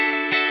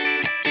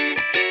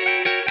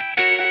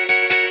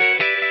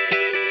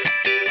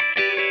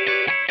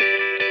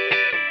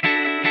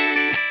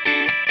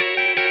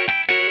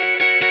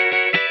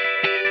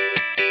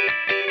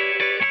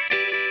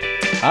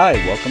Hi,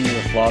 welcome to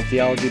the Flawed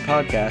Theology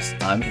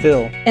Podcast. I'm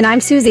Phil. And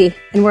I'm Susie,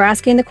 and we're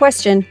asking the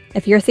question,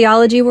 if your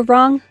theology were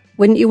wrong,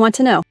 wouldn't you want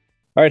to know?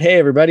 All right, hey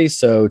everybody.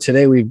 So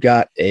today we've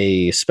got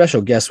a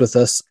special guest with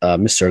us,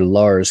 Mr.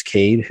 Lars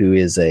Cade, who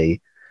is a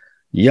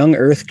young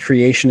earth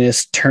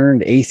creationist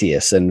turned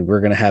atheist. And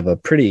we're going to have a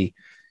pretty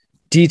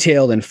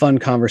detailed and fun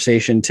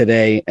conversation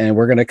today. And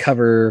we're going to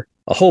cover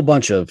a whole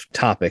bunch of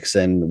topics.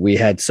 And we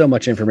had so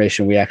much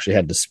information, we actually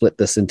had to split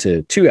this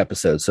into 2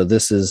 episodes. So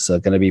this is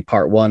going to be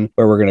part 1,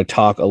 where we're going to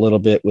talk a little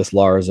bit with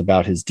Lars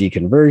about his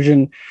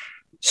deconversion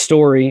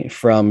story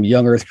from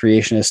young earth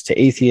creationist to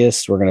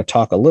atheist. We're going to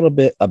talk a little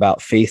bit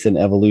about faith and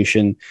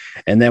evolution.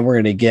 And then we're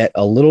going to get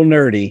a little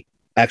nerdy.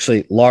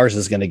 Actually, Lars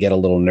is going to get a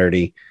little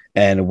nerdy,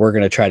 and we're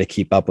going to try to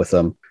keep up with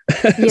them.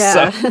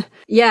 Yeah.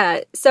 Yeah.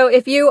 So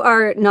if you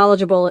are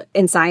knowledgeable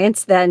in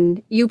science,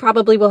 then you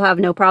probably will have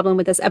no problem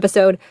with this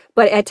episode.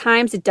 But at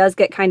times it does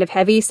get kind of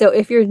heavy. So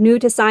if you're new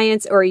to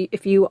science, or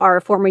if you are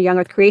a former young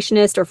earth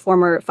creationist or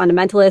former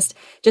fundamentalist,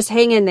 just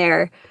hang in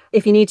there.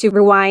 If you need to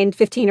rewind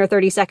 15 or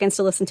 30 seconds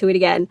to listen to it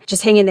again,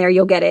 just hang in there.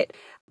 You'll get it.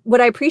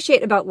 What I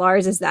appreciate about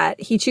Lars is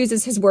that he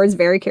chooses his words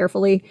very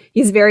carefully.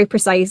 He's very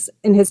precise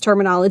in his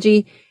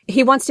terminology.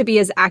 He wants to be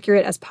as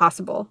accurate as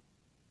possible.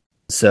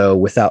 So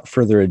without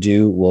further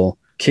ado, we'll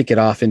kick it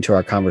off into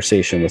our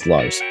conversation with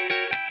Lars.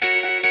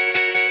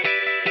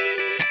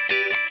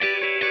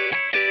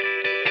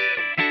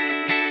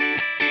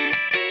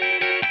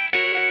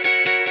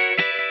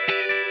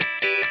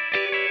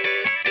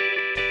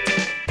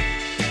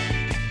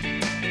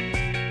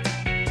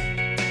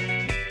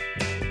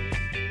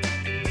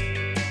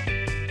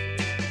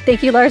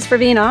 Thank you, Lars, for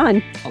being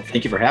on. Oh,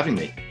 thank you for having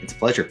me. It's a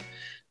pleasure.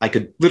 I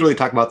could literally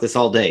talk about this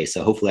all day,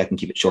 so hopefully I can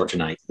keep it short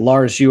tonight.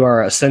 Lars, you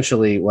are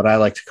essentially what I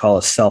like to call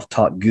a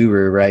self-taught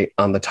guru, right,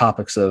 on the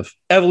topics of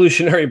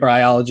evolutionary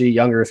biology,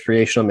 young earth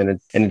creationism, and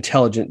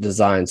intelligent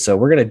design. So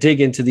we're going to dig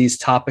into these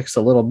topics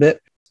a little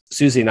bit.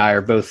 Susie and I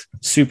are both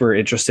super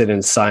interested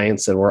in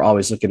science, and we're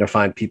always looking to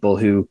find people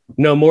who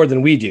know more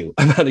than we do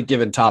about a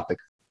given topic.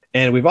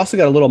 And we've also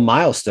got a little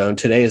milestone.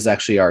 Today is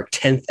actually our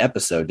 10th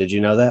episode. Did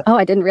you know that? Oh,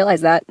 I didn't realize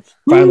that.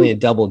 Finally in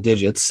double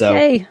digits. So.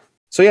 Hey.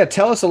 So yeah,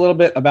 tell us a little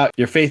bit about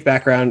your faith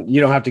background.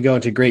 You don't have to go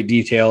into great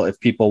detail. If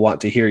people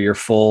want to hear your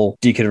full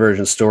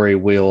deconversion story,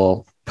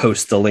 we'll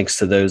post the links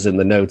to those in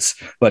the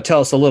notes. But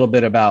tell us a little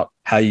bit about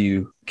how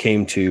you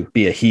came to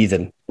be a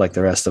heathen like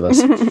the rest of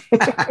us.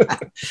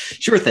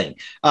 Sure thing.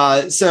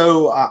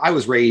 So I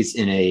was raised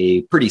in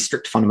a pretty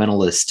strict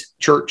fundamentalist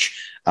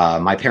church.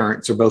 My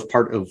parents are both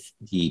part of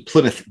the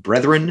Plymouth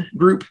Brethren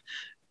group.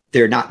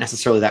 They're not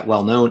necessarily that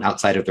well known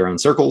outside of their own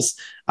circles.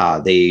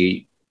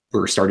 They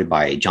were started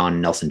by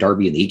John Nelson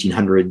Darby in the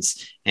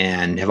 1800s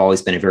and have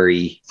always been a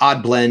very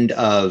odd blend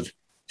of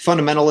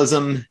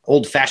fundamentalism,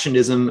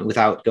 old-fashionedism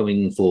without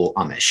going full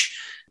Amish.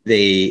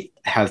 They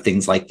have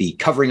things like the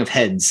covering of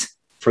heads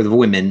for the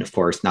women, of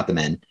course, not the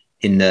men,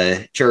 in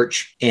the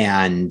church.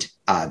 And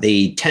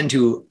they tend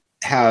to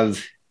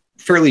have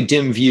fairly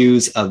dim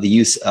views of the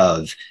use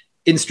of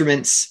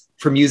instruments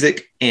for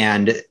music.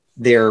 And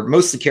they're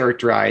mostly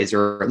characterized,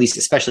 or at least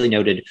especially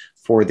noted,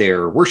 for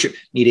their worship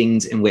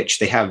meetings in which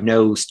they have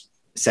no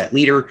set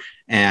leader,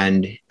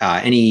 and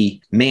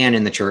any man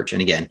in the church,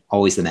 and again,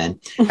 always the men,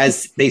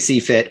 as they see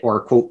fit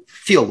or, quote,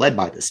 feel led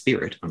by the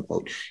Spirit,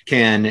 unquote,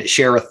 can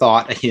share a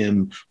thought, a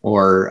hymn,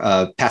 or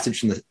a passage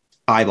from the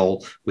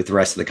Bible with the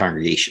rest of the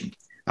congregation.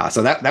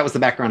 So that was the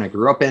background I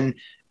grew up in.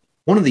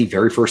 One of the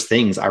very first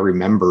things I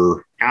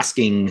remember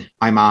asking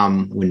my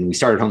mom when we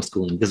started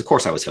homeschooling, because of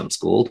course I was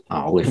homeschooled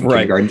all the way from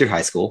kindergarten through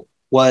high school,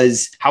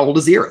 was how old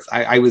is the earth?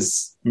 I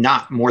was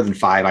not more than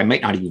 5. I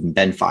might not have even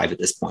been 5 at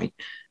this point.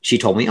 She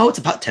told me, it's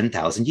about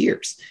 10,000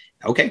 years.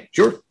 Okay,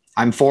 sure.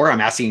 I'm 4. I'm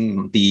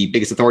asking the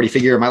biggest authority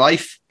figure in my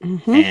life,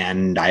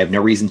 and I have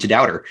no reason to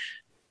doubt her.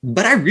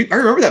 But I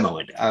remember that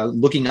moment,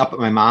 looking up at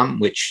my mom,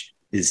 which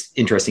is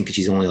interesting because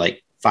she's only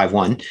like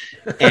 5'1",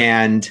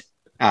 and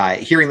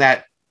hearing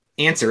that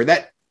answer,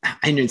 that,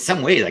 and in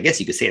some ways, I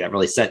guess you could say that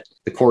really set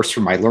the course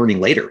for my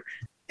learning later.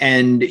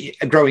 And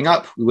growing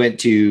up, we went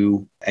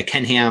to a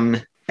Ken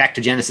Ham Back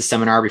to Genesis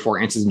seminar before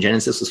Answers in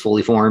Genesis was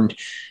fully formed.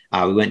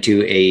 We went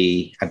to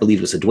I believe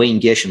it was a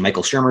Dwayne Gish and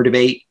Michael Shermer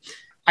debate.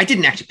 I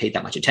didn't actually pay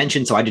that much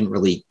attention, so I didn't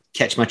really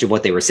catch much of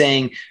what they were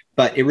saying,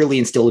 but it really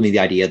instilled in me the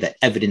idea that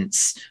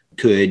evidence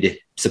could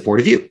support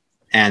a view,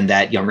 and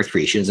that young earth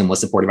creationism was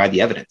supported by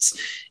the evidence.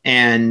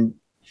 And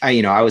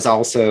I was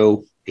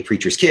also a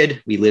preacher's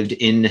kid. We lived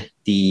in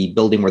the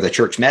building where the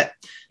church met,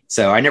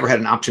 so I never had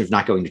an option of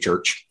not going to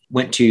church.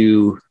 Went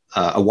to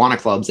Awana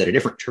clubs at a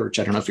different church.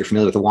 I don't know if you're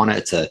familiar with Awana.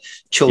 It's a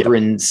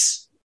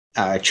children's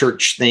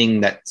church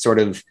thing that sort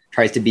of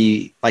tries to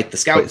be like the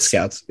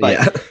Scouts,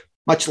 but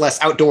much less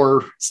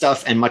outdoor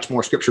stuff and much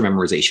more scripture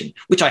memorization,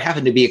 which I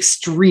happen to be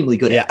extremely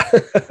good at.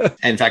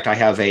 In fact, I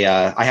have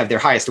their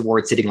highest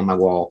award sitting on my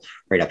wall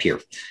right up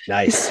here.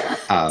 Nice.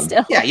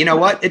 Yeah, you know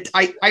what?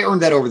 I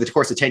earned that over the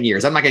course of 10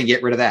 years. I'm not going to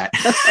get rid of that.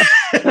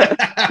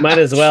 Might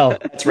as well.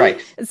 That's right.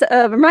 It's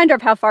a reminder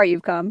of how far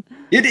you've come.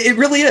 It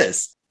really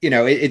is.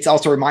 it's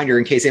also a reminder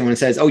in case anyone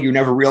says, oh, you're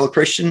never real a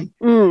Christian.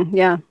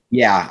 Yeah.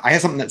 Yeah. I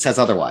have something that says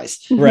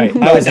otherwise. Right.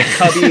 I was a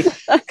cubby.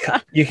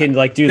 You can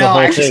like do the whole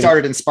I actually thing.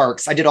 started in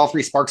Sparks. I did all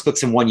 3 Sparks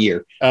books in 1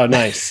 year. Oh,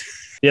 nice.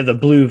 You have the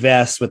blue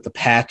vest with the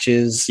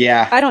patches.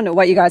 Yeah. I don't know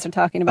what you guys are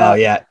talking about. Oh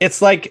yeah.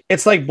 It's like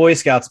Boy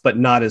Scouts, but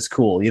not as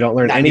cool. You don't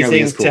learn Not nearly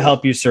anything as cool. to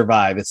help you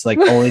survive. It's like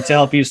only to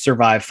help you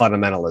survive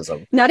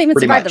fundamentalism. Not even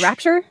Pretty survive much. the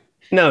rapture?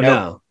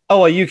 No. Oh,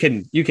 well, you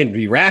can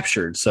be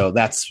raptured, so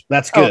that's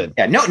good.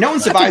 Yeah. No one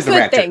survives the Good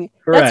rapture. thing.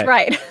 That's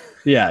right.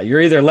 Yeah, you're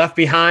either left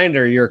behind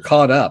or you're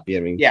caught up. I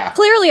mean, Yeah.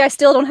 Clearly, I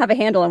still don't have a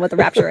handle on what the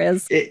rapture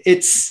is.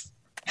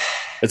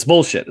 It's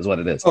bullshit, is what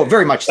it is. Oh,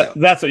 very much so.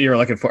 That's what you were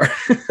looking for.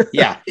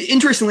 Yeah.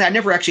 Interestingly, I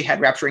never actually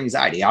had rapture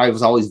anxiety. I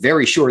was always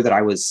very sure that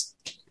I was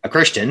a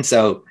Christian,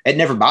 so it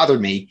never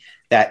bothered me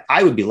that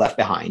I would be left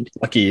behind.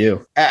 Lucky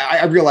you.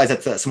 I realize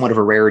that's somewhat of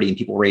a rarity in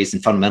people raised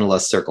in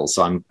fundamentalist circles,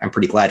 so I'm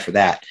pretty glad for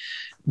that.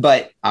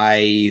 But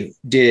I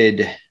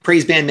did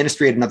praise band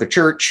ministry at another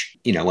church,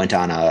 went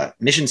on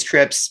missions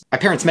trips. My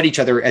parents met each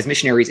other as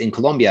missionaries in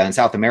Colombia and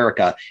South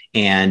America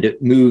and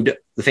moved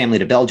the family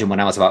to Belgium when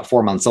I was about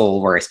 4 months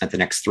old, where I spent the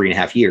next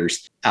 3.5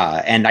 years.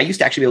 And I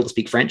used to actually be able to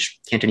speak French.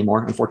 Can't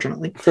anymore,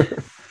 unfortunately.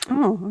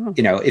 Oh.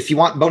 If you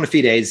want bona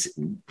fides,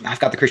 I've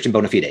got the Christian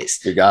bona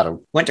fides. You got them.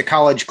 Went to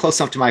college close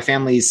enough to my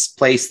family's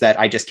place that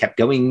I just kept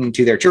going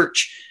to their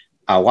church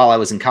while I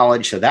was in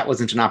college. So that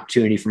wasn't an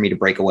opportunity for me to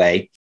break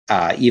away.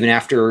 Even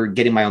after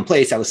getting my own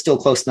place, I was still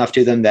close enough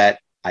to them that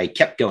I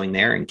kept going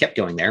there and kept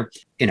going there.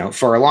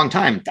 For a long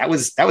time, that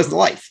was the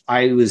life.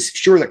 I was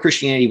sure that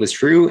Christianity was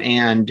true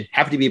and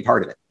happy to be a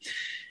part of it.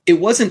 It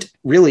wasn't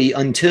really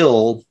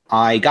until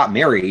I got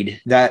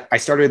married that I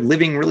started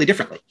living really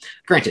differently.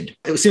 Granted,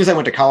 as soon as I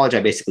went to college,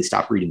 I basically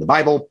stopped reading the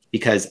Bible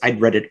because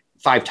I'd read it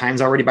 5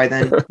 times already by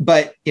then.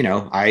 But,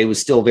 I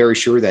was still very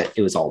sure that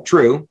it was all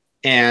true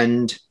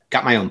and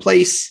got my own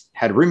place,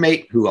 had a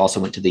roommate who also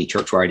went to the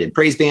church where I did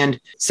praise band.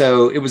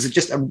 So it was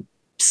just a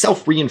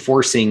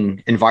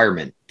self-reinforcing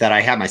environment that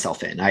I had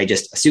myself in. I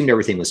just assumed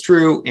everything was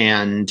true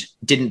and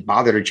didn't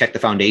bother to check the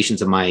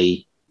foundations of my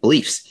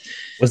beliefs.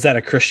 Was that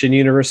a Christian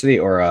university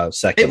or a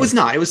secular? It was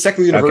not. It was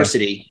secular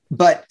university. Okay.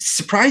 But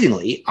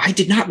surprisingly, I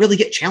did not really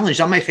get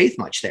challenged on my faith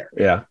much there.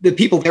 Yeah. The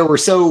people there were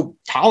so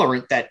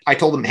tolerant that I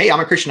told them, hey, I'm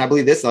a Christian. I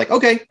believe this. They're like,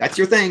 okay, that's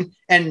your thing.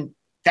 And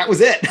that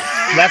was it.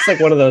 That's like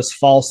one of those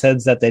false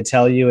heads that they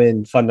tell you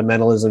in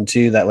fundamentalism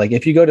too, that like,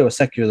 if you go to a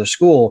secular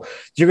school,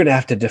 you're going to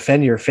have to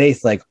defend your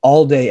faith like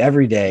all day,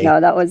 every day. No,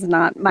 that was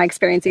not my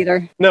experience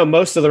either. No,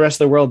 most of the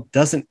rest of the world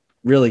doesn't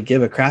really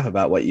give a crap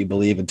about what you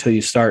believe until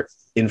you start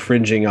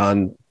infringing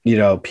on,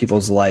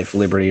 people's life,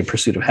 liberty, and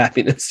pursuit of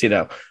happiness,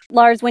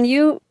 Lars, when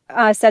you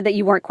said that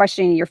you weren't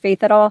questioning your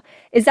faith at all,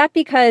 is that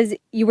because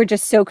you were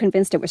just so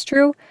convinced it was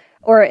true?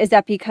 Or is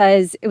that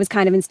because it was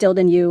kind of instilled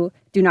in you,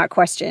 do not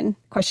question,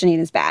 questioning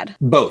is bad?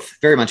 Both,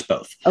 very much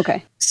both.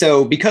 Okay.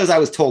 So because I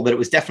was told that it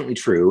was definitely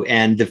true,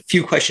 and the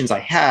few questions I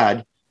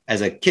had as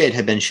a kid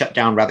had been shut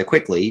down rather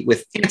quickly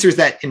with answers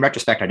that in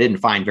retrospect I didn't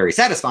find very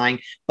satisfying.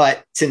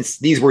 But since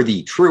these were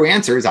the true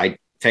answers, I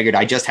figured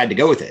I just had to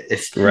go with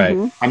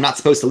it. I'm not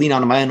supposed to lean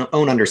on my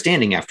own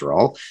understanding after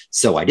all.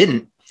 So I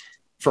didn't.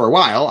 For a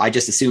while, I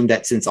just assumed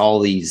that since all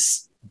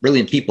these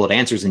brilliant people at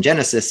Answers in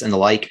Genesis and the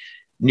like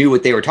knew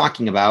what they were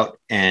talking about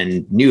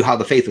and knew how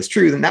the faith was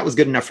true, then that was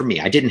good enough for me.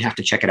 I didn't have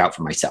to check it out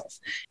for myself.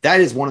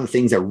 That is one of the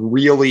things that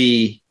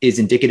really is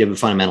indicative of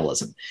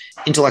fundamentalism,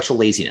 intellectual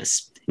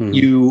laziness. Mm-hmm.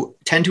 You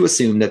tend to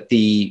assume that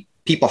the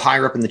people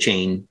higher up in the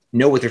chain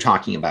know what they're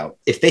talking about.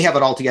 If they have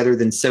it all together,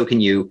 then so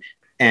can you,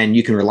 and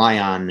you can rely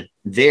on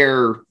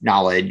their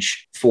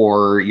knowledge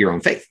for your own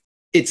faith.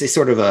 It's a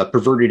sort of a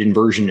perverted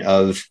inversion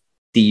of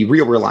the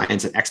real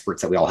reliance on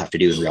experts that we all have to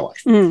do in real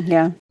life.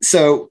 Yeah.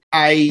 So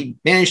I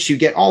managed to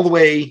get all the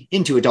way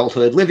into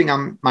adulthood, living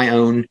on my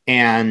own.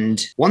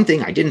 And one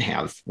thing I didn't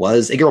have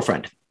was a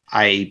girlfriend.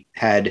 I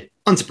had,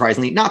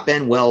 unsurprisingly, not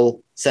been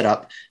well set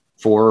up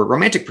for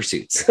romantic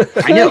pursuits.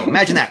 I know.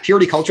 Imagine that.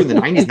 Purity culture in the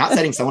 90s, not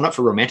setting someone up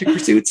for romantic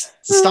pursuits.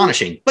 It's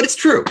astonishing, but it's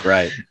true.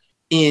 Right.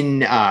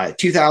 In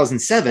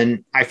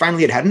 2007, I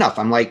finally had enough.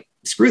 I'm like,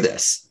 screw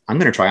this. I'm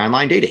going to try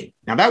online dating.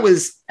 Now, that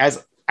was,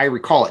 as I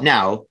recall it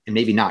now, and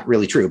maybe not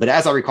really true, but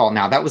as I recall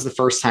now, that was the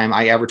first time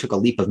I ever took a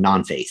leap of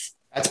non-faith.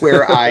 That's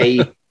where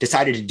I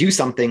decided to do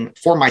something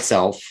for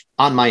myself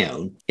on my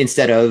own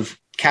instead of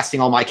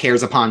casting all my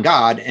cares upon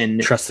God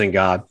and trusting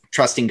God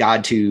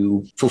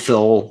to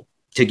fulfill,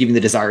 to give me the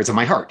desires of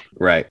my heart.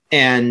 Right.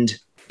 And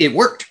it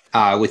worked.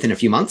 Within a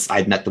few months,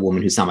 I'd met the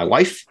woman who's now my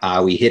wife.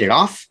 We hit it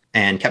off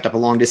and kept up a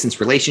long distance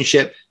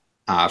relationship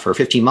for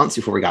 15 months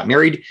before we got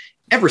married.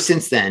 Ever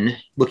since then,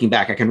 looking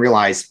back, I can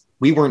realize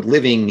we weren't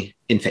living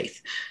in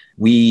faith.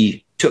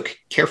 We took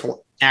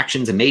careful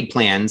actions and made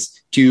plans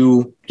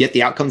to get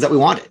the outcomes that we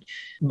wanted,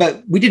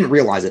 but we didn't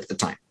realize it at the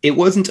time. It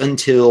wasn't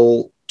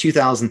until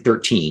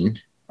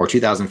 2013 or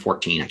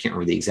 2014, I can't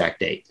remember the exact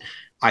date,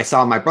 I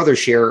saw my brother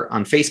share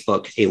on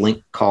Facebook a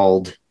link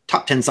called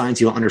Top 10 Signs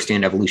You Don't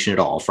Understand Evolution at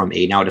All from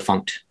a now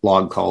defunct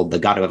blog called The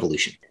God of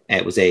Evolution.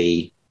 It was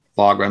a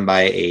blog run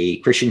by a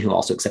Christian who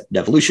also accepted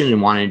evolution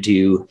and wanted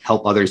to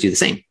help others do the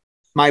same.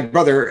 My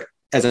brother,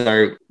 as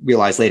I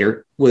realized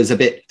later, was a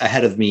bit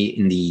ahead of me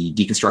in the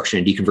deconstruction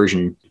and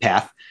deconversion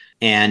path.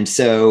 And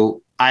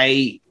so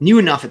I knew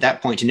enough at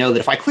that point to know that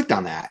if I clicked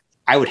on that,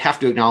 I would have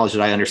to acknowledge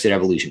that I understood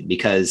evolution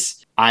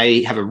because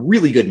I have a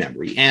really good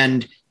memory.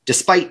 And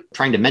despite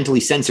trying to mentally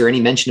censor any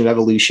mention of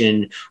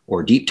evolution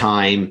or deep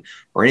time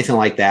or anything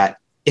like that,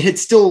 it had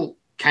still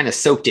kind of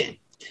soaked in.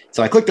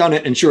 So I clicked on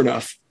it, and sure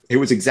enough, it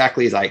was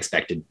exactly as I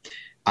expected.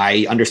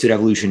 I understood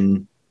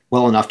evolution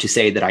well enough to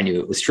say that I knew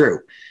it was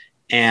true.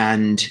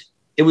 And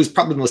it was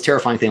probably the most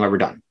terrifying thing I've ever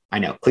done. I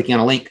know, clicking on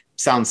a link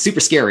sounds super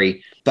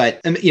scary, but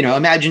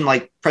imagine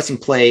like pressing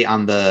play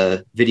on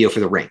the video for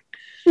The Ring.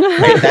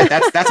 Right?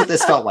 That's what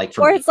this felt like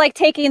for me. Or it's like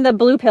taking the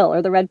blue pill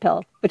or the red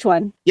pill. Which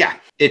one? Yeah,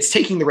 it's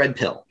taking the red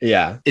pill.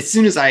 Yeah. As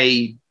soon as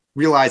I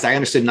realized I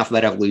understood enough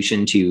about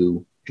evolution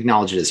to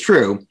acknowledge it as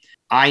true,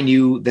 I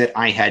knew that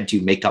I had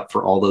to make up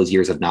for all those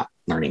years of not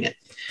learning it.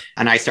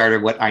 And I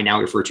started what I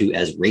now refer to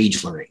as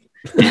rage learning.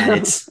 And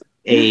it's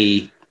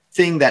a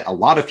thing that a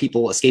lot of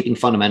people escaping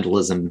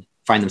fundamentalism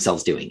find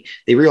themselves doing.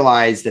 They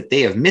realize that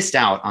they have missed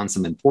out on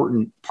some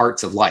important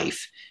parts of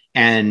life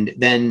and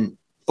then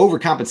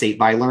overcompensate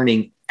by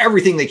learning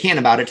everything they can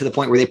about it to the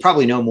point where they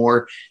probably know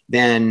more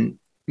than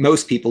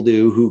most people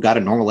do who got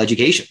a normal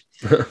education.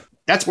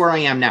 That's where I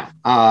am now.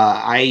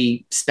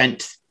 I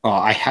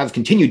have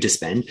continued to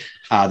spend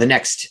the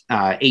next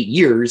 8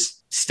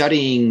 years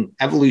studying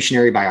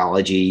evolutionary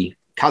biology,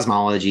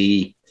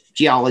 cosmology,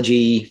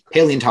 geology,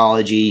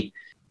 paleontology,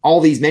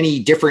 all these many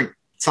different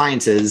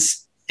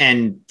sciences,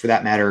 and for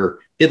that matter,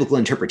 biblical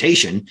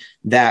interpretation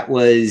that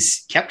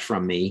was kept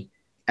from me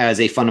as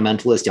a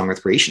fundamentalist young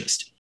earth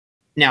creationist.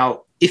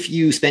 Now, if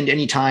you spend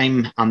any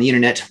time on the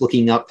internet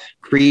looking up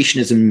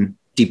creationism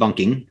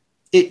debunking,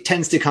 it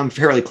tends to come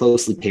fairly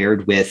closely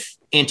paired with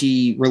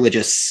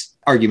anti-religious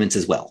arguments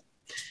as well.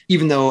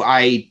 Even though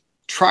I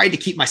tried to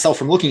keep myself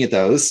from looking at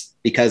those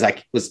because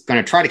I was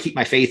going to try to keep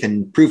my faith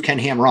and prove Ken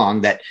Ham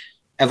wrong that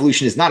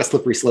evolution is not a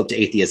slippery slope to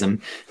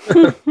atheism.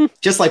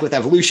 Just like with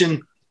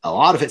evolution, a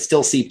lot of it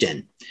still seeped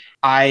in.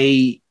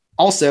 I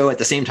also, at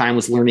the same time,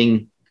 was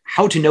learning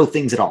how to know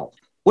things at all.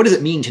 What does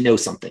it mean to know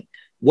something?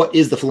 What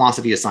is the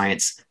philosophy of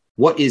science?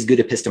 What is good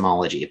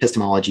epistemology?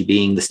 Epistemology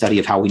being the study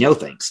of how we know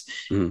things.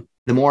 Mm.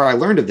 The more I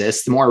learned of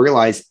this, the more I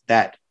realized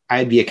that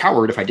I'd be a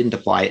coward if I didn't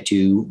apply it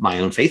to my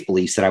own faith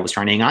beliefs that I was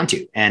trying to hang on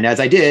to. And as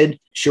I did,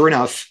 sure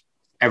enough,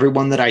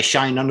 everyone that I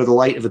shined under the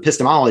light of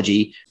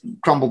epistemology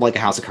crumbled like a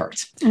house of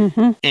cards.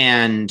 Mm-hmm.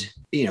 And,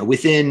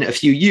 within a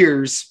few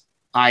years,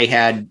 I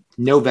had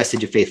no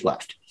vestige of faith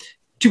left.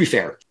 To be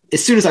fair,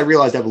 as soon as I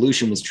realized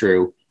evolution was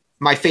true,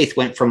 my faith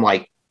went from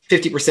like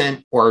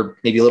 50% or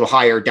maybe a little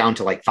higher down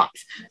to like 5%.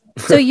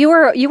 So you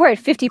were at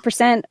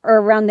 50% or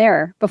around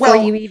there before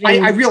you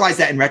even... I realized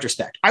that in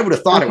retrospect. I would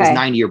have thought it was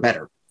 90 or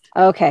better.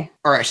 Okay.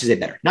 Or I should say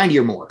better, 90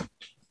 or more.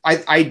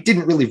 I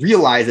didn't really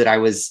realize that I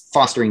was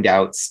fostering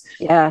doubts.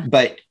 Yeah.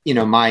 But,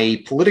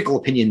 my political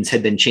opinions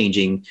had been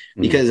changing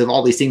because of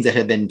all these things that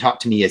had been taught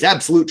to me as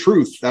absolute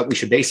truth that we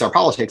should base our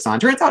politics on.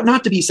 Turns out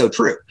not to be so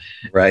true.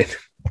 Right.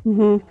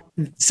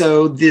 Mm-hmm.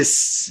 So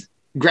this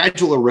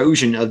gradual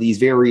erosion of these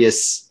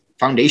various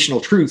foundational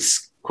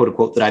truths, quote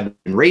unquote, that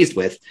I've been raised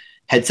with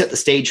had set the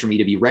stage for me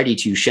to be ready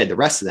to shed the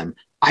rest of them.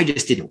 I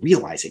just didn't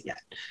realize it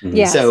yet. Mm-hmm.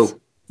 Yes. So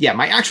yeah,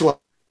 my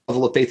actual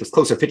level of faith was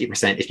closer to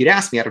 50%. If you'd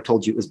asked me, I'd have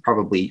told you it was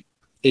probably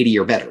 80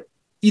 or better.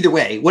 Either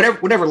way,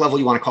 whatever level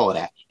you want to call it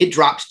at, it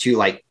dropped to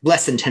like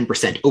less than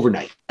 10%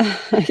 overnight.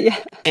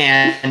 Yeah.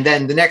 And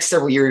then the next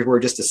several years were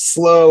just a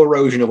slow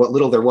erosion of what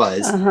little there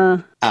was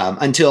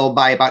until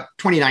by about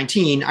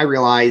 2019, I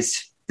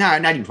realized, not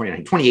even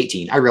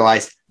 2018, I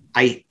realized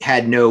I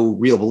had no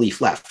real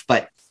belief left,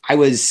 but I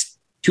was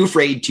too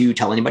afraid to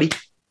tell anybody.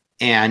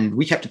 And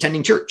we kept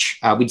attending church.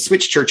 We'd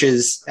switched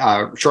churches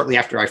shortly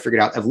after I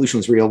figured out evolution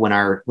was real when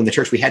the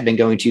church we had been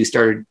going to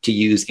started to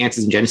use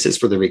Answers in Genesis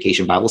for their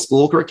vacation Bible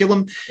school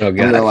curriculum. Oh, God.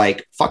 And we were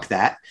like, fuck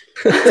that.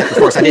 Of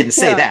course, I didn't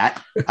say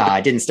that.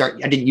 I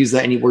didn't use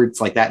any words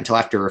like that until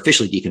after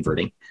officially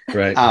deconverting.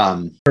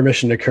 Right.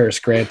 Permission to curse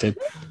granted.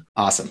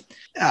 Awesome.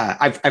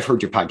 I've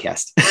heard your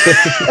podcast.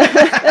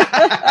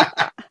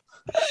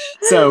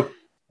 So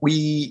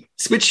we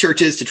switched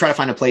churches to try to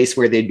find a place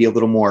where they'd be a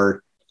little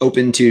more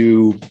open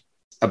to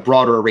a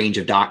broader range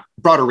of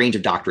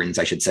doctrines,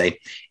 I should say,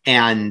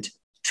 and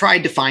tried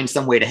to find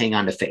some way to hang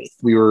on to faith.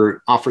 We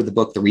were offered the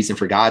book, The Reason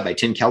for God by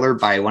Tim Keller,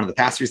 by one of the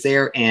pastors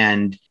there.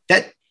 And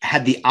that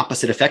had the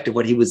opposite effect of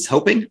what he was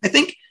hoping. I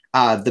think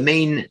the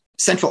main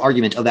central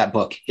argument of that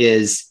book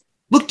is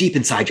look deep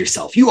inside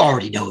yourself. You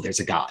already know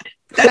there's a God.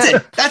 That's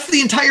it. That's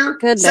the entire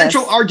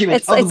central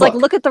argument of the book. It's like,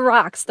 look at the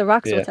rocks. The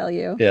rocks will tell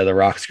you. Yeah, the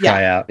rocks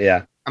cry out.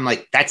 Yeah. I'm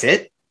like, that's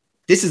it?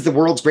 This is the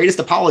world's greatest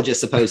apologist,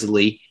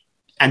 supposedly.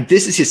 And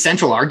this is his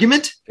central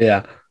argument?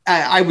 Yeah.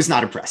 I was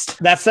not impressed.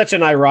 That's such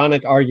an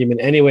ironic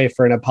argument anyway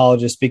for an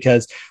apologist,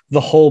 because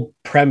the whole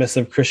premise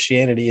of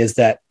Christianity is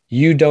that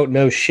you don't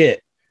know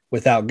shit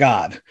without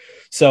God.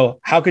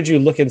 So how could you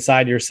look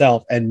inside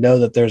yourself and know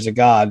that there's a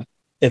God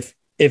if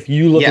if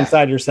you look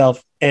inside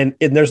yourself and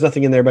there's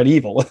nothing in there but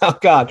evil without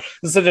God.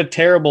 It's such a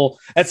terrible,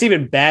 that's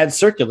even bad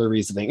circular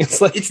reasoning.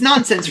 It's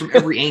nonsense from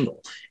every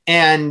angle.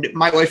 And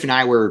my wife and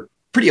I were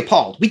pretty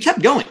appalled. We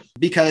kept going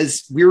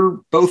because we're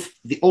both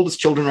the oldest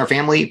children in our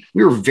family.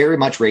 We were very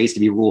much raised to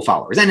be rule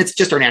followers. And it's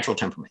just our natural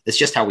temperament. It's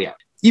just how we are.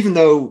 Even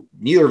though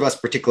neither of us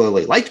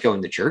particularly liked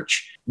going to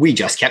church, we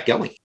just kept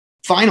going.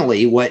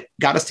 Finally, what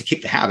got us to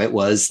kick the habit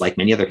was, like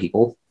many other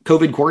people,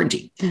 COVID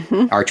quarantine.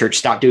 Mm-hmm. Our church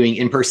stopped doing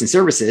in-person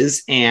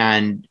services,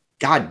 and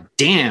God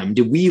damn,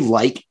 do we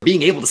like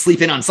being able to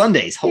sleep in on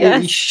Sundays.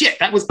 Holy shit,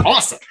 that was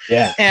awesome.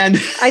 Yeah. And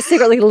I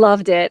secretly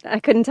loved it. I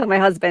couldn't tell my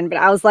husband, but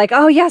I was like,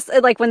 oh, yes.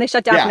 Like when they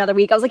shut down for another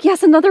week, I was like,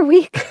 yes, another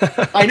week.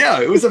 I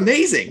know. It was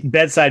amazing.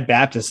 Bedside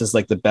Baptist is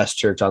like the best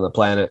church on the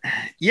planet.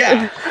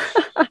 Yeah.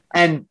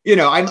 And, you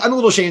know, I'm a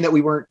little ashamed that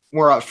we weren't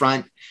more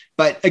upfront.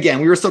 But again,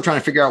 we were still trying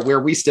to figure out where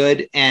we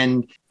stood.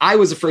 And I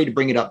was afraid to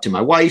bring it up to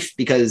my wife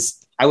because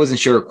I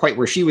wasn't sure quite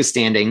where she was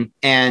standing.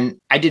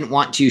 And I didn't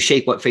want to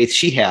shape what faith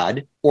she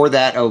had or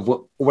that of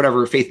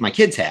whatever faith my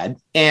kids had.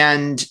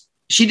 And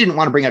she didn't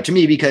want to bring it up to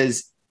me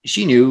because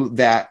she knew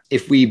that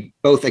if we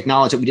both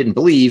acknowledged that we didn't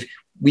believe,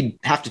 we'd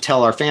have to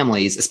tell our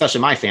families,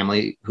 especially my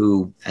family,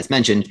 who, as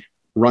mentioned,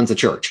 runs a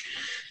church.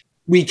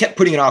 We kept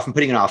putting it off.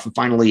 And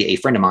finally, a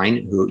friend of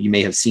mine, who you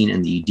may have seen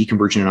in the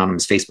Deconversion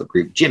Anonymous Facebook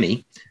group,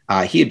 Jimmy,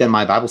 he had been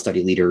my Bible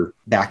study leader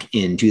back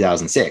in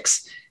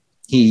 2006.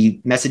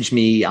 He messaged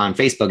me on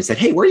Facebook and said,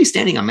 hey, where are you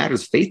standing on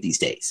matters of faith these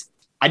days?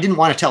 I didn't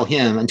want to tell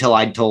him until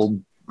I'd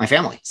told my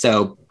family.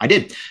 So I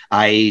did.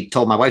 I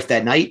told my wife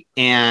that night,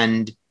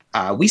 and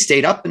we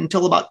stayed up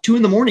until about 2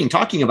 a.m.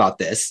 talking about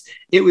this.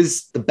 It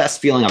was the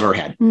best feeling I've ever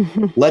had.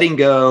 Mm-hmm. Letting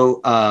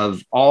go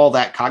of all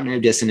that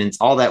cognitive dissonance,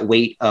 all that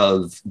weight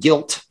of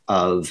guilt,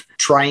 of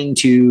trying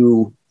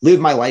to live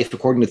my life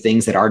according to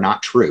things that are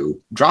not true.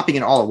 Dropping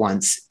it all at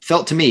once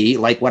felt to me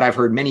like what I've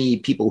heard many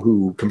people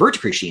who convert to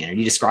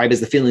Christianity describe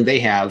as the feeling they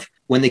have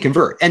when they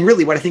convert. And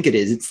really what I think it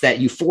is, it's that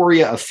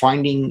euphoria of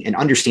finding and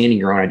understanding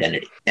your own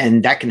identity.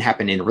 And that can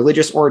happen in a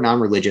religious or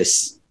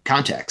non-religious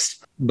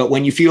context. But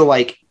when you feel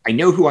like I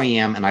know who I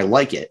am and I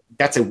like it,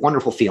 that's a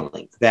wonderful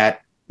feeling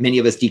that many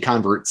of us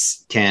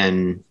deconverts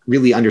can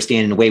really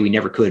understand in a way we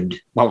never could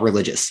while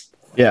religious.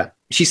 Yeah.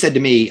 She said to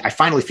me, I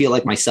finally feel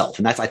like myself.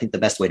 And that's, I think, the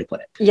best way to put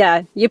it.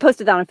 Yeah. You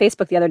posted that on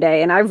Facebook the other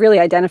day, and I really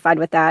identified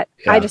with that.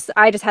 Yeah.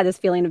 I just had this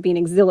feeling of being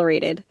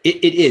exhilarated.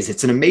 It is.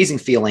 It's an amazing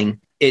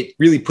feeling. It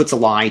really puts a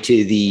lie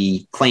to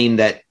the claim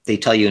that they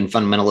tell you in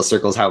fundamentalist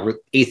circles, how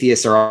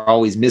atheists are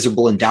always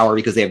miserable and dour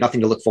because they have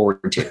nothing to look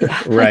forward to.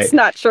 Right. That's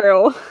not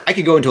true. I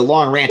could go into a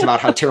long rant about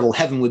how terrible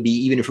heaven would be,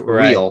 even if it were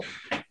real.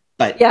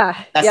 But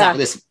that's not what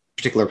this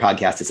particular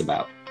podcast is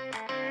about.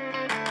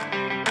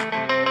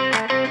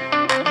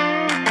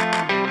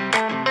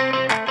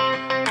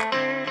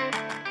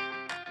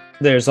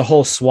 There's a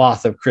whole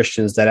swath of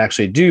Christians that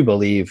actually do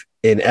believe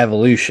in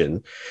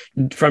evolution.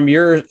 From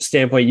your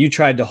standpoint, you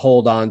tried to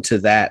hold on to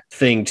that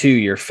thing too,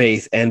 your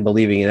faith and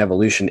believing in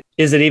evolution.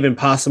 Is it even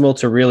possible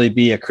to really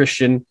be a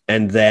Christian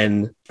and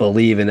then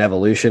believe in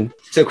evolution?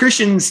 So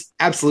Christians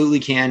absolutely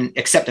can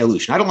accept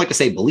evolution. I don't like to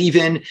say believe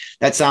in.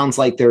 That sounds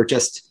like they're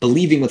just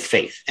believing with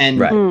faith. And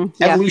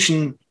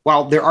evolution,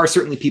 while there are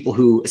certainly people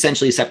who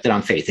essentially accept it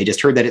on faith, they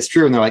just heard that it's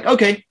true and they're like,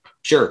 okay,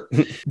 sure.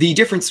 The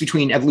difference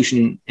between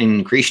evolution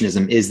and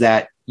creationism is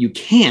that you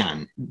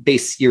can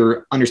base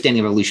your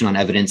understanding of evolution on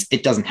evidence.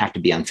 It doesn't have to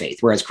be on faith,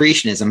 whereas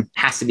creationism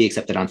has to be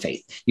accepted on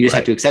faith. You just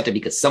have to accept it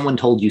because someone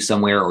told you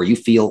somewhere or you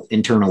feel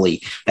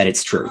internally that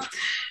it's true.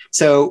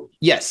 So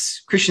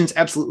yes, Christians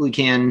absolutely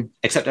can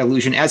accept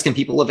evolution, as can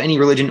people of any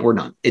religion or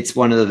none. It's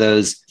one of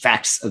those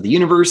facts of the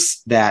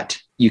universe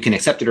that you can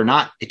accept it or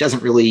not. It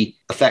doesn't really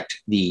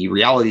affect the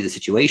reality of the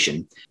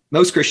situation.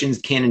 Most Christians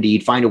can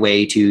indeed find a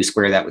way to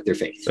square that with their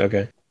faith.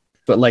 Okay.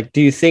 But like, do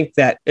you think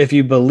that if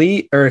you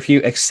believe or if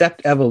you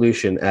accept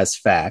evolution as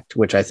fact,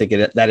 which I think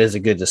that is a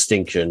good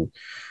distinction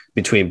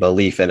between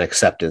belief and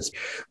acceptance,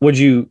 would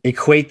you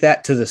equate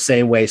that to the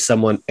same way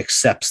someone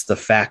accepts the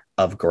fact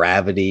of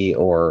gravity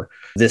or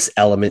this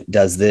element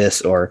does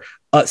this or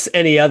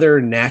any other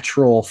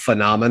natural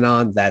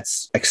phenomenon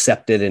that's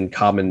accepted in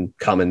common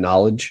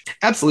knowledge?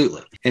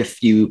 Absolutely.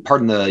 If you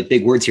pardon the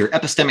big words here,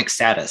 epistemic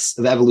status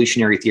of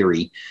evolutionary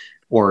theory,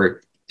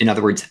 or in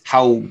other words,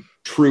 how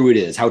true it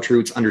is, how true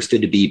it's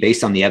understood to be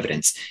based on the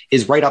evidence,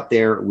 is right up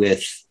there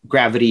with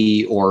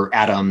gravity or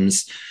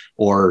atoms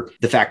or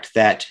the fact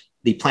that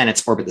the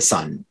planets orbit the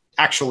sun.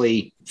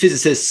 Actually,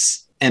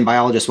 physicists and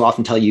biologists will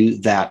often tell you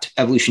that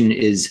evolution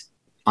is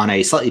on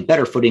a slightly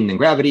better footing than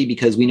gravity,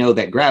 because we know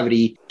that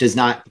gravity does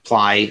not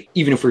apply,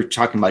 even if we're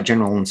talking about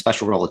general and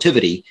special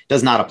relativity,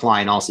 does not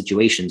apply in all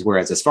situations.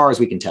 Whereas as far as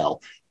we can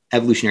tell,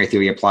 evolutionary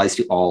theory applies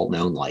to all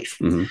known life.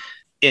 Mm-hmm.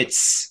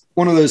 It's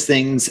one of those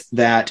things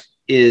that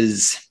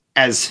is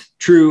as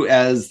true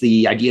as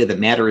the idea that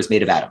matter is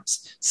made of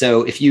atoms.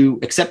 So if you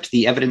accept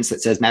the evidence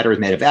that says matter is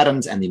made of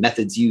atoms and the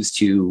methods used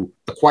to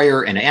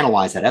acquire and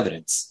analyze that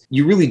evidence,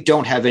 you really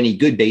don't have any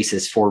good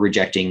basis for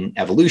rejecting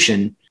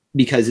evolution,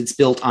 because it's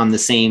built on the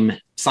same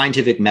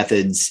scientific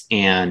methods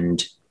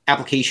and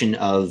application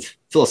of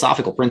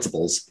philosophical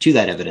principles to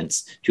that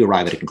evidence to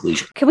arrive at a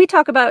conclusion. Can we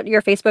talk about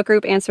your Facebook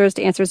group, Answers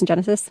to Answers in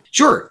Genesis?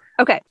 Sure.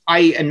 Okay. I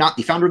am not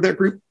the founder of that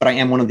group, but I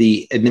am one of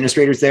the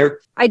administrators there.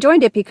 I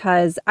joined it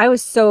because I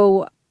was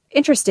so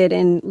interested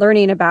in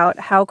learning about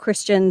how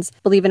Christians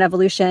believe in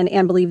evolution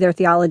and believe their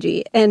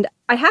theology. And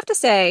I have to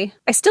say,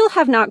 I still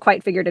have not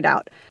quite figured it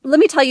out. Let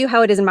me tell you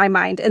how it is in my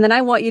mind, and then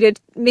I want you to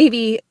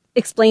maybe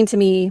explain to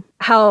me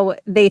how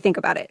they think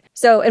about it.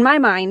 So in my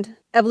mind,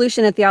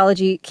 evolution and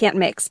theology can't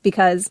mix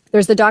because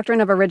there's the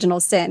doctrine of original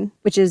sin,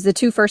 which is the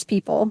two first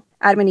people,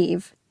 Adam and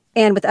Eve.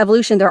 And with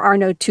evolution, there are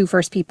no two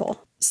first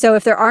people. So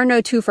if there are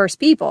no two first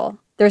people,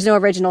 there's no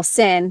original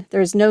sin.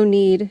 There's no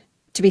need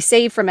to be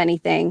saved from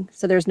anything.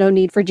 So there's no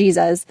need for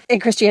Jesus.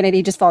 And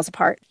Christianity just falls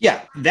apart.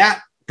 Yeah,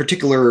 that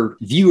particular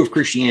view of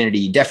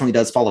Christianity definitely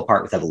does fall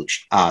apart with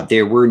evolution.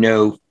 There were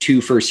no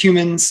two first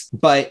humans,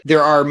 but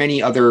there are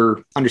many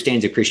other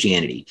understandings of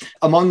Christianity.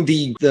 Among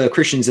the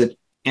Christians that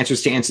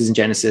Answers to Answers in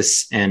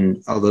Genesis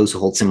and those who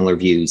hold similar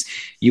views,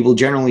 you will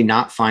generally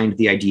not find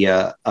the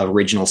idea of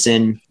original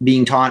sin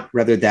being taught,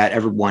 rather that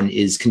everyone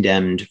is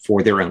condemned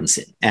for their own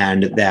sin,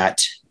 and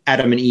that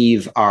Adam and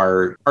Eve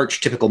are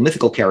archetypical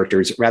mythical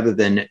characters rather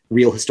than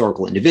real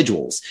historical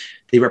individuals.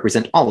 They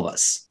represent all of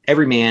us.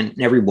 Every man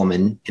and every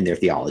woman in their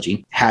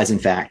theology has, in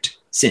fact,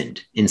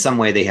 sinned. In some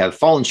way, they have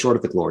fallen short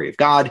of the glory of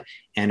God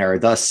and are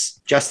thus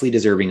justly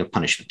deserving of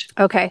punishment.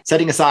 Okay.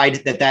 Setting aside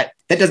that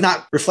does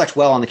not reflect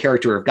well on the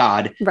character of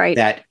God, right,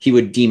 that he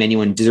would deem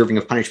anyone deserving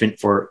of punishment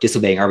for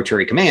disobeying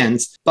arbitrary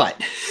commands.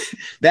 But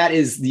that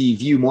is the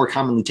view more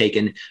commonly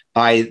taken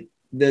by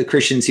the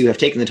Christians who have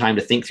taken the time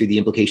to think through the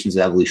implications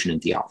of evolution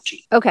and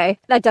theology. Okay,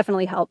 that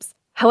definitely helps.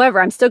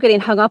 However, I'm still getting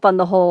hung up on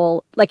the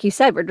whole, like you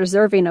said, we're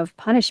deserving of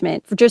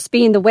punishment for just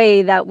being the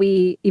way that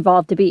we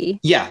evolved to be.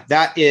 Yeah,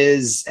 that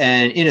is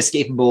an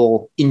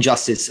inescapable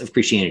injustice of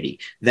Christianity,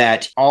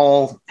 that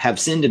all have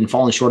sinned and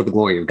fallen short of the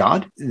glory of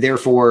God.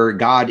 Therefore,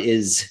 God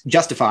is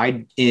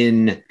justified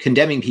in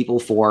condemning people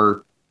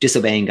for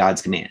disobeying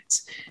God's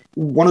commands.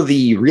 One of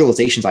the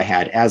realizations I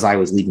had as I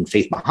was leaving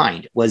faith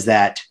behind was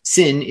that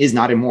sin is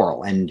not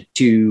immoral. And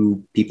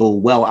to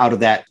people well out of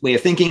that way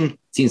of thinking, it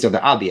seems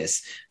rather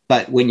obvious.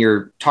 But when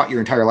you're taught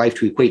your entire life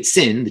to equate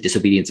sin, the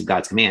disobedience of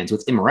God's commands,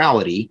 with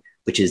immorality,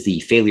 which is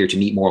the failure to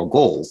meet moral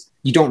goals,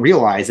 you don't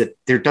realize that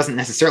there doesn't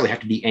necessarily have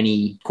to be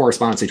any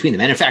correspondence between them.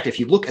 And in fact, if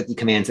you look at the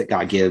commands that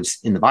God gives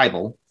in the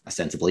Bible,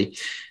 ostensibly,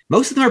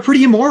 most of them are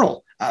pretty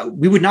immoral.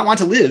 We would not want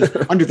to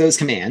live under those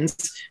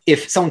commands.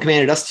 If someone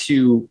commanded us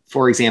to,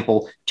 for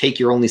example, take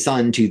your only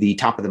son to the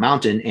top of the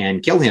mountain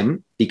and kill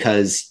him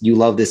because you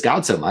love this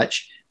God so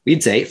much,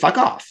 we'd say, fuck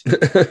off.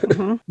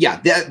 Mm-hmm.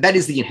 Yeah, that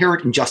is the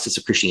inherent injustice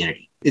of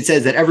Christianity. It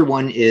says that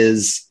everyone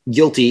is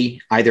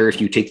guilty, either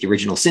if you take the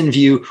original sin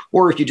view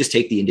or if you just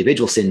take the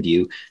individual sin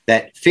view,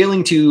 that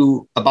failing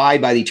to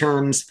abide by the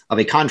terms of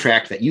a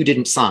contract that you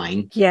didn't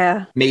sign,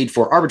 made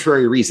for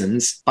arbitrary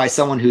reasons by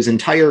someone whose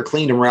entire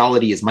claim to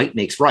morality is might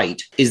makes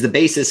right, is the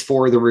basis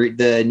for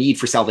the need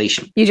for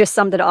salvation. You just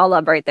summed it all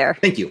up right there.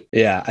 Thank you.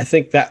 Yeah, I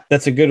think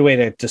that's a good way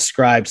to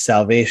describe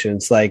salvation.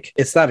 It's like,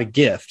 it's not a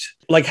gift.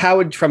 Like, how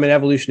would, from an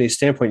evolutionary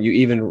standpoint, you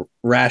even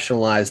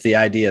rationalize the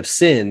idea of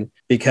sin?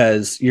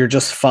 Because you're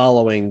just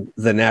following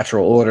the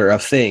natural order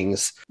of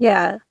things.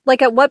 Yeah.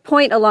 Like, at what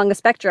point along the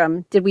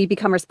spectrum did we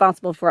become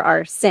responsible for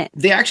our sin?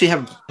 They actually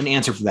have an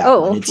answer for that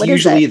one. It's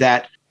usually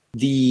that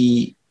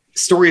the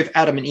story of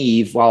Adam and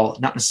Eve, while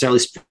not necessarily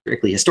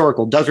strictly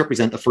historical, does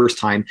represent the first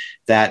time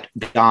that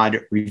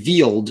God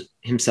revealed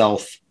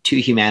himself to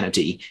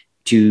humanity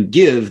to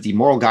give the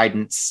moral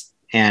guidance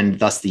and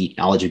thus the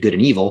knowledge of good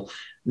and evil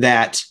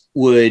that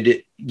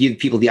would give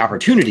people the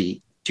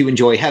opportunity to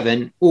enjoy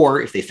heaven,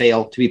 or if they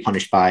fail, to be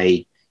punished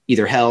by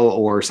either hell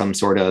or some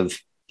sort of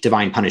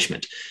divine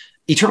punishment.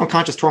 Eternal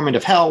conscious torment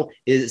of hell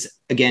is,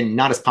 again,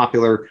 not as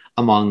popular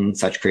among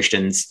such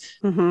Christians.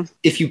 Mm-hmm.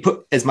 If you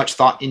put as much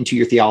thought into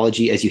your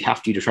theology as you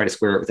have to try to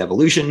square it with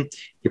evolution,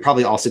 you're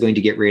probably also going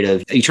to get rid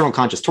of eternal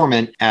conscious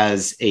torment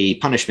as a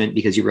punishment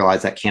because you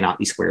realize that cannot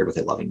be squared with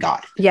a loving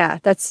God. Yeah,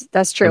 that's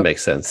true. That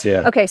makes sense,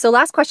 yeah. Okay, so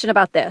last question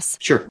about this.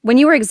 Sure. When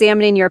you were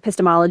examining your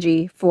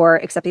epistemology for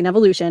accepting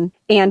evolution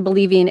and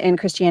believing in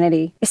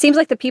Christianity, it seems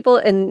like the people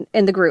in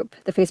the group,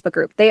 the Facebook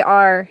group, they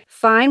are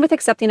fine with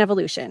accepting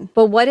evolution,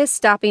 but what is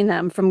stopping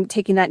them from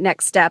taking that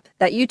next step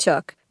that you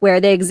took, where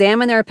they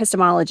examine their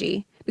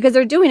epistemology, because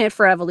they're doing it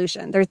for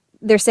evolution.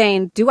 They're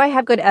saying, do I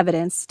have good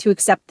evidence to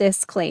accept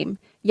this claim?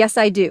 Yes,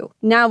 I do.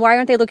 Now, why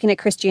aren't they looking at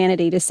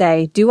Christianity to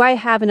say, do I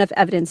have enough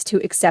evidence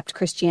to accept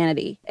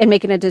Christianity and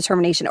making a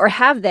determination? Or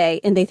have they,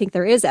 and they think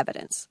there is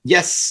evidence?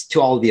 Yes, to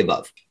all of the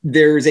above.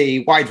 There's a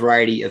wide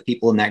variety of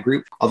people in that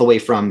group, all the way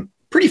from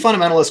pretty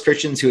fundamentalist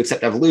Christians who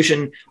accept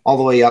evolution, all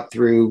the way up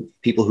through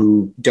people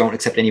who don't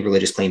accept any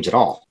religious claims at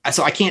all.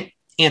 So I can't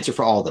answer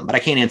for all of them, but I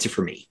can't answer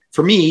for me.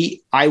 For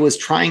me, I was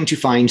trying to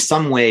find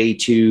some way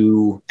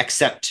to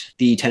accept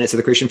the tenets of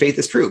the Christian faith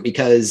as true,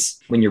 because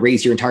when you're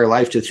raised your entire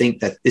life to think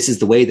that this is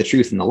the way, the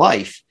truth, and the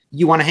life,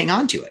 you want to hang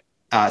on to it,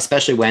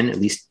 especially when, at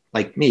least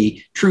like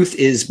me, truth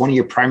is one of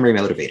your primary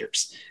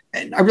motivators.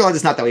 And I realize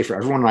it's not that way for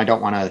everyone, and I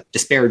don't want to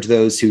disparage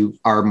those who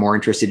are more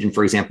interested in,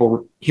 for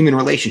example, human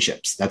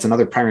relationships. That's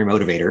another primary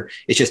motivator.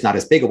 It's just not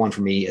as big a one for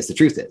me as the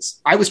truth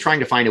is. I was trying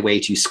to find a way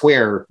to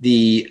square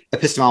the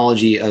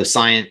epistemology of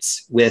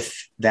science with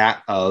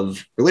that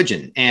of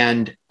religion.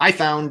 And I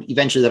found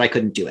eventually that I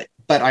couldn't do it.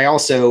 But I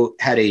also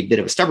had a bit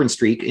of a stubborn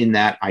streak in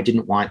that I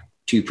didn't want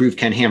to prove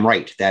Ken Ham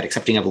right, that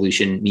accepting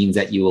evolution means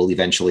that you will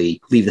eventually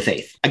leave the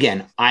faith.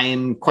 Again, I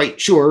am quite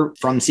sure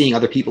from seeing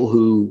other people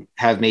who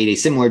have made a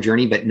similar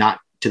journey, but not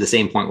to the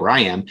same point where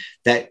I am,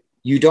 that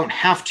you don't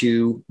have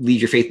to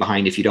leave your faith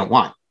behind if you don't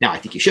want. Now, I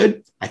think you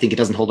should. I think it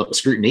doesn't hold up to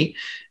scrutiny.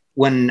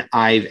 When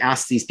I've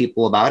asked these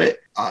people about it,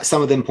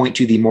 some of them point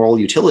to the moral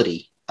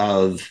utility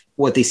of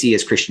what they see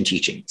as Christian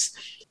teachings.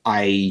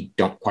 I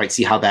don't quite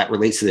see how that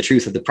relates to the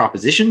truth of the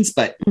propositions,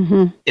 but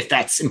if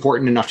that's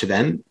important enough to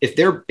them, if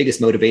their biggest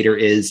motivator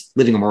is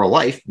living a moral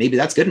life, maybe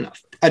that's good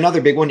enough.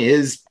 Another big one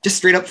is just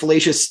straight up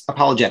fallacious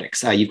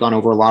apologetics. You've gone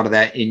over a lot of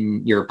that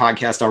in your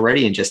podcast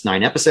already in just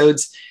 9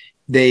 episodes.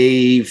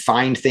 They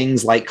find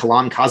things like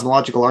Kalam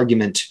cosmological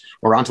argument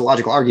or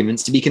ontological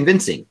arguments to be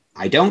convincing.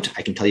 I don't.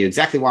 I can tell you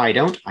exactly why I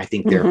don't. I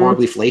think they're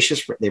horribly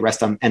fallacious. They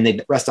rest on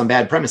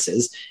bad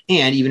premises.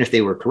 And even if they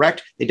were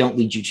correct, they don't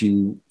lead you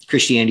to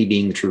Christianity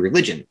being the true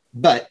religion.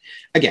 But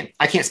again,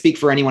 I can't speak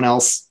for anyone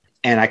else.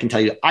 And I can tell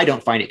you, I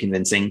don't find it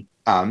convincing.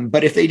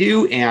 But if they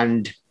do,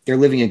 and they're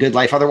living a good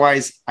life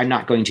otherwise, I'm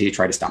not going to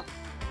try to stop.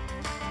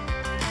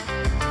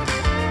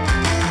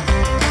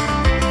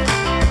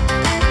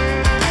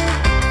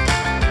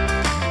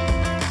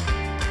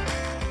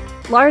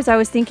 Lars, I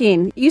was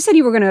thinking, you said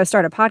you were going to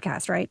start a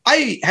podcast, right?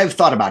 I have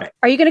thought about it.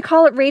 Are you going to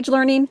call it Rage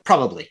Learning?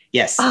 Probably,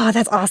 yes. Oh,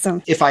 that's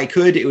awesome. If I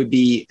could, it would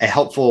be a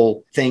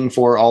helpful thing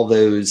for all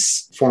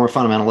those former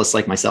fundamentalists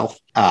like myself.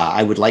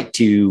 I would like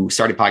to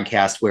start a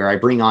podcast where I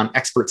bring on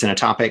experts in a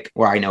topic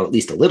where I know at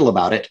least a little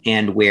about it,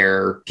 and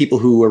where people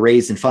who were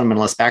raised in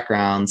fundamentalist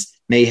backgrounds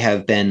may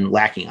have been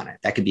lacking on it.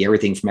 That could be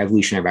everything from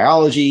evolutionary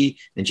biology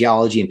and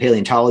geology and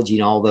paleontology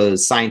and all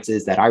those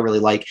sciences that I really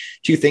like,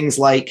 to things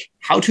like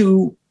how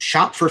to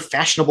shop for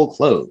fashionable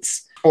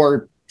clothes,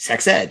 or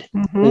sex ed,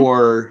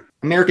 or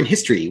American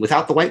history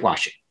without the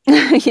whitewashing.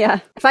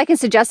 Yeah. If I can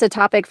suggest a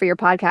topic for your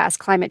podcast,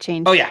 climate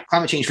change. Oh yeah,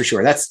 climate change for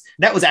sure.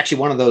 That was actually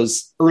one of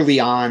those early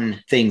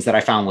on things that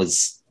I found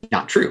was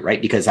not true,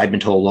 right? Because I'd been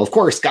told, well, of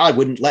course, God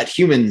wouldn't let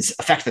humans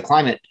affect the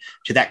climate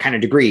to that kind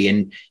of degree.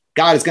 And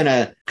God is going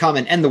to come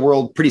and end the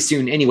world pretty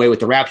soon anyway with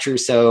the rapture.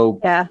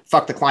 So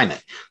fuck the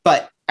climate.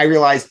 But I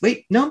realized,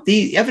 wait, no,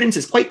 the evidence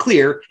is quite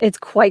clear. It's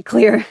quite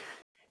clear.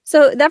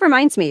 So that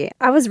reminds me,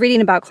 I was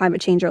reading about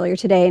climate change earlier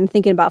today and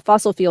thinking about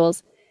fossil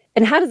fuels.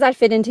 And how does that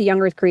fit into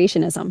young Earth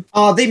creationism?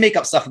 They make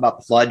up stuff about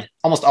the flood.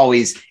 Almost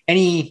always,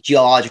 any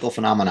geological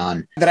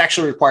phenomenon that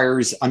actually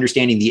requires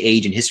understanding the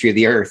age and history of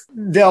the Earth,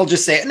 they'll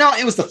just say, no,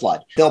 it was the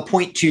flood. They'll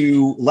point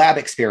to lab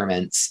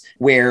experiments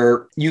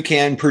where you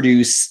can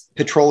produce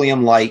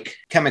petroleum-like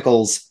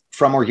chemicals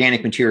from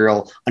organic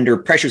material under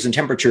pressures and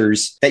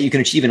temperatures that you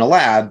can achieve in a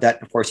lab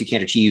that, of course, you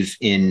can't achieve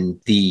in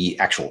the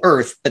actual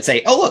Earth, but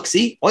say, oh, look,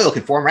 see, oil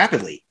can form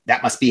rapidly.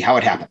 That must be how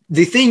it happened.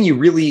 The thing you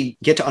really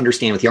get to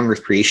understand with young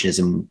Earth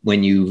creationism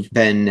when you've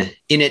been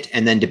in it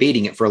and then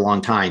debating it for a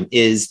long time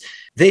is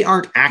they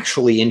aren't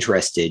actually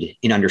interested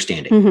in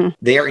understanding.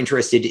 They are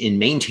interested in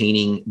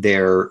maintaining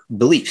their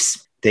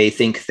beliefs. They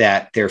think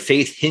that their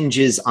faith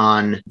hinges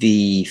on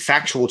the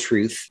factual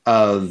truth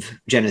of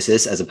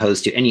Genesis as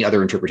opposed to any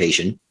other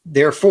interpretation.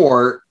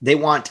 Therefore, they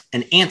want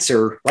an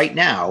answer right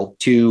now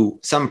to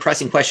some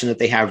pressing question that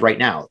they have right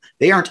now.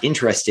 They aren't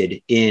interested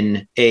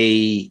in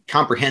a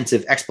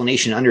comprehensive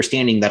explanation and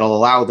understanding that'll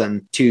allow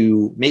them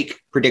to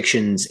make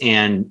predictions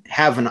and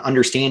have an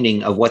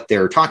understanding of what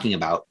they're talking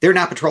about. They're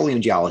not petroleum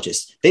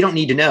geologists. They don't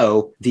need to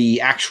know the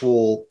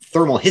actual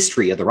thermal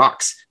history of the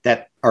rocks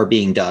that are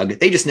being dug.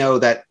 They just know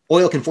that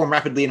oil can form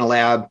rapidly in a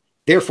lab.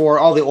 Therefore,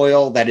 all the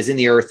oil that is in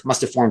the earth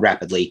must have formed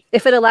rapidly.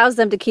 If it allows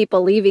them to keep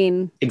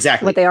believing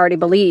what they already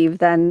believe,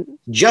 then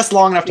just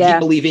long enough to keep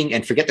believing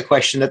and forget the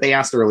question that they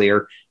asked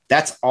earlier.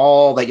 That's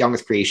all that young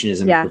Earth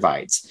creationism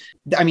provides.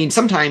 I mean,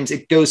 sometimes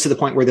it goes to the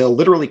point where they'll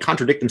literally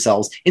contradict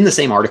themselves in the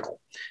same article.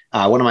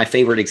 One of my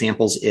favorite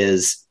examples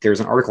is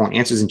there's an article on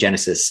Answers in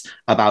Genesis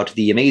about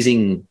the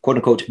amazing, quote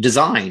unquote,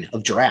 design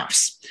of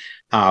giraffes,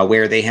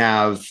 where they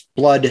have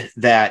blood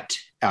that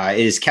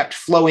is kept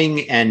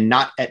flowing and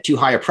not at too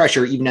high a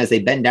pressure, even as they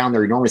bend down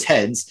their enormous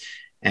heads.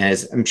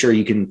 As I'm sure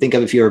you can think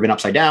of if you've ever been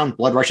upside down,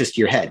 blood rushes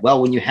to your head.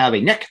 Well, when you have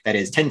a neck that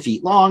is 10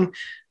 feet long,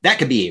 that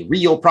could be a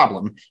real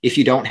problem if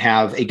you don't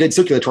have a good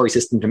circulatory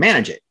system to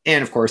manage it.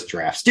 And of course,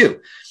 giraffes do.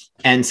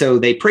 And so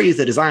they praise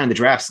the design of the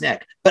giraffe's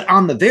neck. But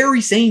on the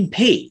very same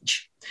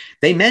page,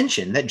 they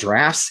mention that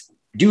giraffes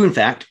do, in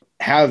fact,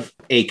 have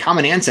a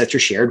common ancestor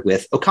shared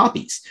with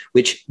okapis,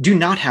 which do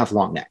not have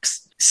long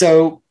necks.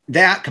 So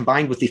that,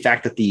 combined with the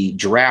fact that the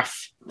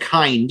giraffe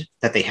kind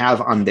that they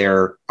have on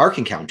their Ark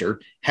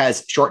encounter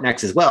has short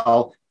necks as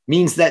well,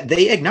 means that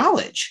they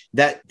acknowledge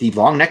that the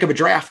long neck of a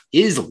giraffe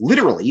is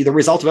literally the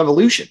result of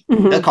evolution.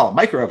 They'll call it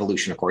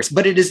microevolution, of course,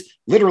 but it is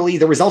literally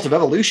the result of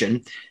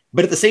evolution.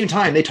 But at the same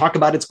time, they talk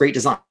about its great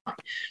design.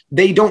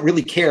 They don't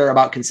really care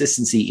about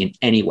consistency in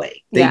any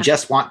way. They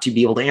just want to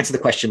be able to answer the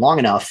question long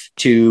enough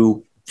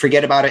to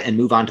forget about it and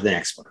move on to the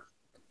next one.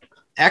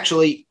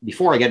 Actually,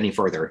 before I get any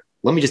further,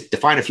 let me just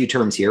define a few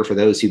terms here for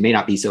those who may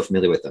not be so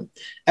familiar with them.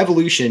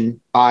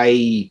 Evolution,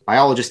 by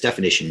biologist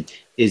definition,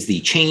 is the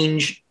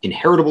change in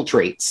heritable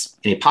traits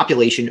in a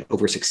population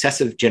over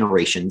successive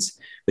generations,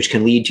 which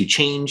can lead to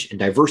change and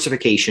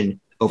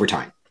diversification over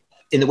time.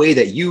 In the way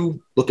that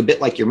you look a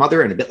bit like your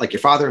mother and a bit like your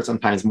father, and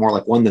sometimes more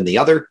like one than the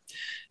other,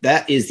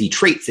 that is the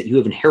traits that you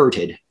have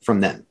inherited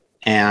from them.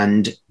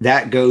 And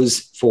that goes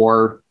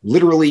for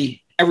literally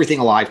everything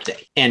alive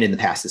today and in the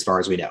past, as far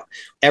as we know.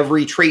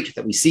 Every trait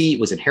that we see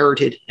was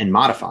inherited and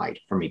modified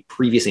from a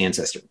previous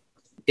ancestor.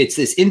 It's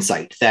this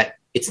insight that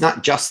it's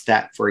not just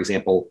that, for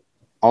example,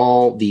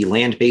 all the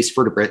land-based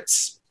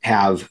vertebrates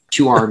have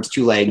 2 arms,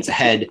 2 legs, a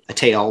head, a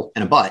tail,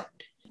 and a butt.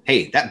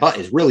 Hey, that butt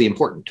is really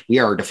important. We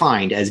are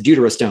defined as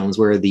deuterostomes,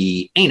 where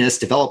the anus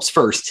develops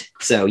first.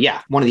 So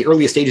yeah, one of the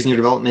earliest stages in your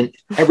development,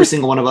 every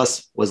single one of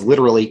us was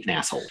literally an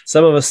asshole.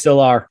 Some of us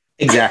still are.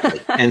 Exactly.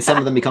 And some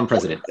of them become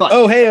president. But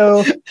oh,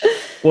 hey-oh.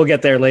 We'll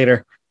get there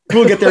later.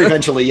 We'll get there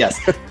eventually, yes.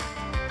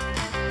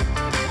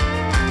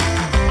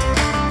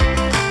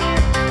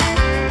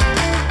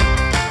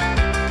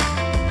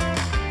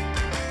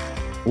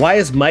 Why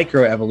is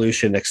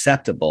microevolution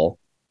acceptable,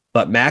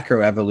 but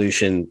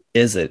macroevolution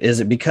isn't? Is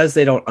it because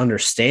they don't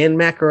understand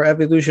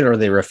macroevolution, or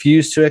they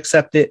refuse to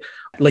accept it?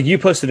 Like, you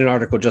posted an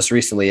article just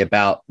recently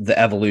about the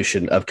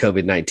evolution of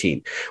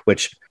COVID-19,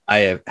 which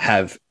I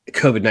have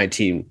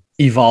COVID-19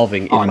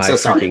 evolving in my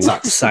fucking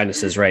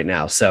sinuses right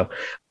now. So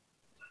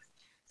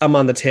I'm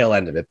on the tail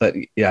end of it. But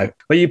yeah,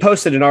 but you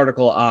posted an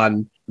article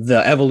on the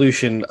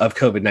evolution of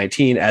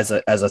COVID-19 as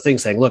a thing,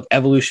 saying, look,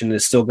 evolution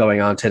is still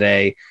going on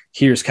today.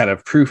 Here's kind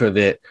of proof of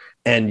it.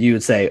 And you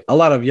would say a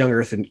lot of young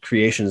Earth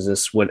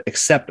creationists would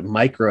accept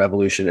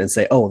microevolution and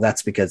say, oh,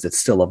 that's because it's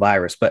still a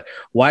virus. But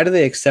why do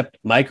they accept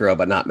micro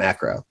but not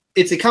macro?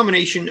 It's a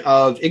combination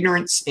of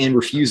ignorance and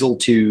refusal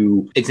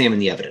to examine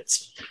the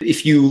evidence.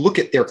 If you look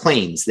at their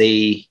claims,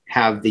 they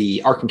have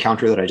the Ark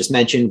encounter that I just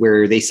mentioned,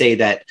 where they say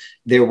that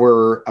there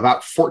were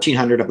about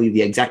 1,400, I believe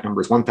the exact number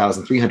is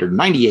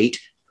 1,398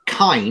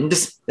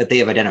 kinds that they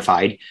have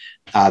identified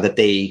that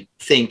they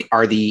think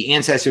are the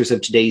ancestors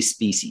of today's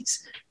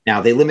species. Now,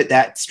 they limit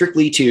that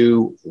strictly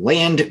to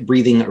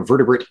land-breathing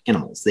vertebrate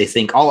animals. They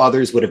think all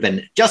others would have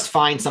been just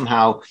fine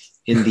somehow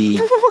in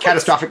the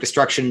catastrophic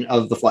destruction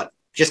of the flood.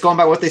 Just going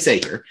by what they say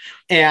here.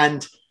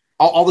 And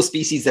all the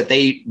species that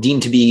they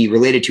deem to be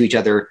related to each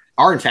other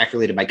are in fact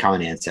related by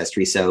common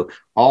ancestry. So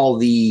all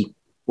the,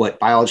 what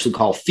biologists would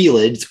call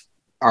felids,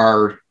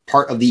 are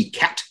part of the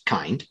cat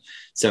kind.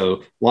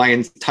 So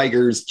lions,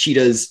 tigers,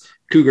 cheetahs,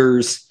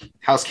 cougars,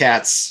 house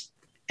cats,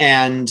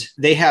 and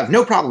they have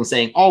no problem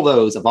saying all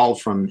those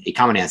evolved from a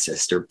common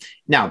ancestor.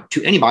 Now,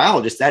 to any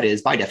biologist, that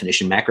is by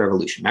definition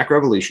macroevolution.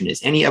 Macroevolution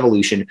is any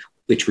evolution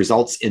which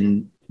results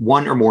in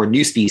one or more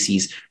new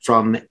species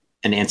from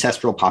an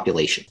ancestral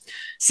population.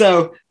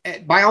 So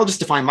biologists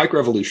define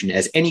microevolution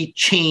as any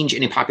change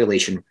in a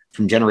population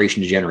from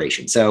generation to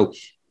generation. So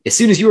as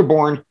soon as you were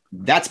born,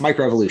 that's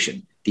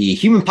microevolution. The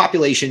human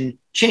population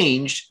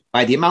changed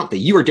by the amount that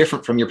you are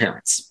different from your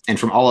parents and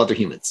from all other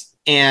humans.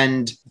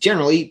 And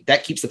generally,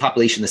 that keeps the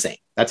population the same.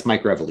 That's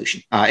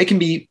microevolution. It can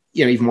be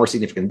even more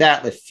significant than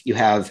that. If you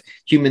have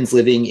humans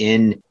living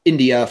in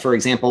India, for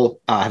example,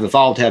 have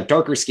evolved to have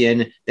darker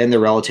skin than their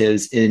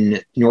relatives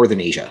in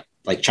Northern Asia,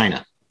 like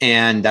China.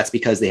 And that's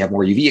because they have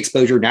more UV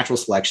exposure. Natural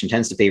selection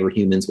tends to favor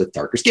humans with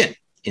darker skin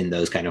in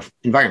those kind of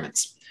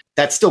environments.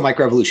 That's still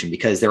microevolution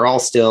because they're all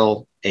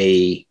still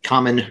a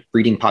common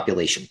breeding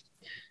population.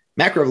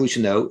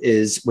 Macroevolution, though,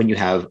 is when you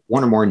have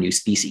one or more new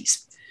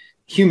species.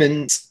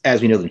 Humans,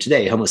 as we know them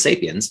today, Homo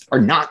sapiens,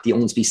 are not the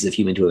only species of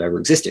human to have ever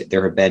existed.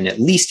 There have been at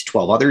least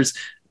 12 others,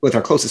 with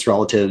our closest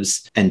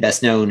relatives and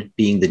best known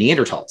being the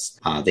Neanderthals.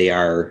 They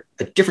are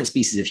a different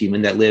species of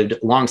human that lived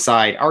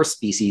alongside our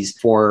species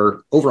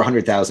for over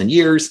 100,000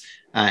 years,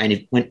 and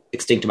it went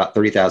extinct about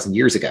 30,000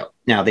 years ago.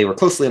 Now, they were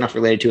closely enough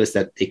related to us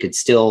that they could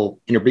still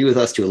interbreed with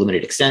us to a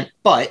limited extent,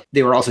 but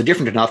they were also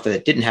different enough that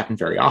it didn't happen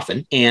very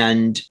often,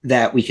 and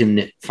that we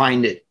can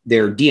find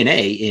their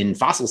DNA in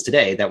fossils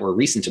today that were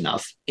recent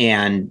enough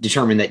and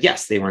determine that,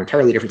 yes, they were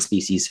entirely different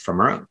species from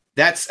our own.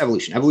 That's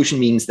evolution. Evolution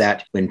means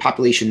that when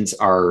populations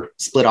are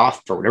split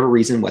off for whatever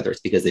reason, whether it's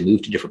because they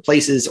move to different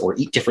places or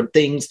eat different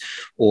things,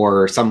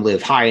 or some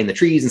live high in the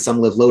trees and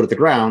some live low to the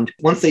ground,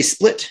 once they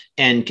split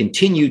and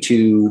continue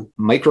to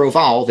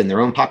microevolve in their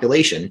own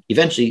population,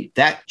 eventually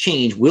that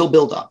change will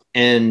build up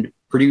and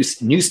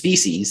produce new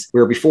species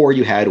where before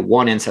you had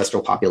one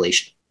ancestral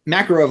population.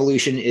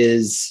 Macroevolution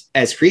is,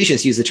 as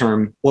creationists use the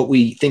term, what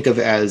we think of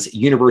as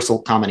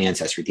universal common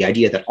ancestry, the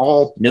idea that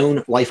all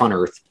known life on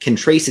Earth can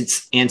trace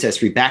its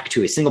ancestry back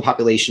to a single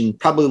population,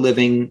 probably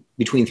living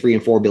between 3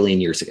 and 4 billion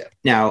years ago.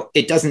 Now,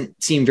 it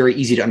doesn't seem very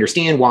easy to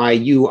understand why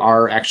you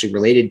are actually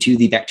related to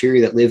the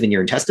bacteria that live in your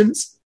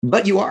intestines,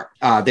 but you are.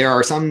 There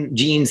are some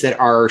genes that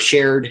are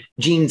shared,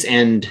 genes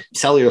and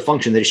cellular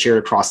function that is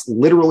shared across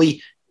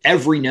literally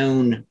every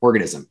known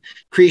organism.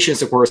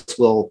 Creationists, of course,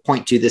 will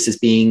point to this as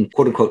being,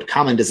 quote unquote,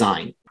 common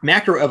design.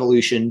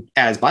 Macroevolution,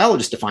 as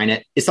biologists define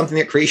it, is something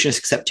that creationists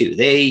accept too.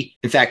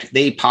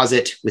 They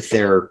posit with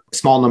their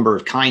small number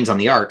of kinds on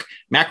the arc,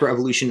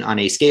 macroevolution on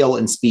a scale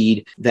and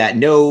speed that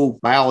no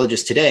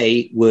biologist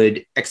today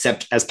would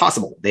accept as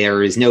possible.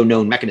 There is no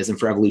known mechanism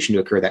for evolution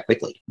to occur that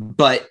quickly.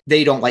 But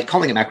they don't like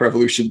calling it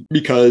macroevolution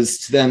because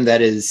to them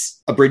that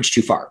is a bridge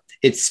too far.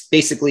 It's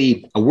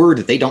basically a word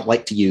that they don't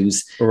like to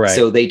use, right.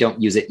 So they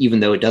don't use it, even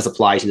though it does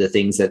apply to the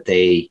things that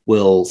they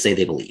will say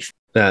they believe.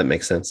 That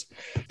makes sense.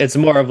 It's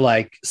more of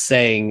like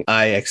saying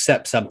I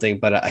accept something,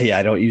 but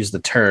I don't use the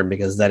term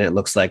because then it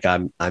looks like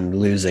I'm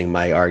losing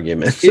my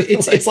argument.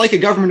 It's like a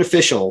government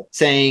official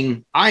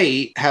saying,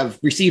 I have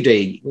received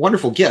a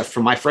wonderful gift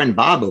from my friend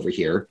Bob over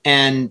here,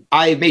 and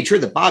I made sure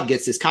that Bob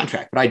gets this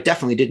contract, but I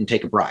definitely didn't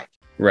take a bribe.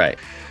 Right.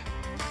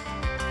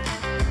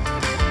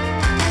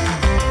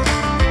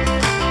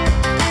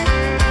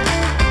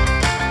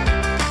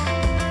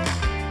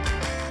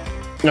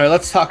 All right,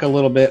 let's talk a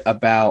little bit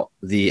about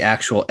the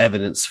actual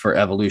evidence for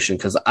evolution,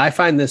 because I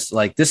find this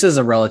is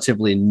a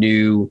relatively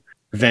new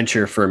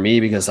venture for me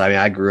because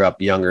I grew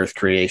up young Earth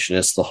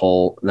creationist, the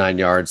whole 9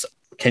 yards.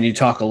 Can you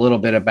talk a little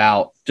bit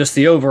about just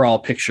the overall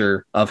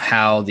picture of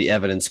how the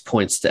evidence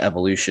points to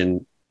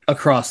evolution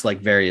across like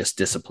various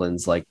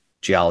disciplines like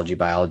geology,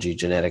 biology,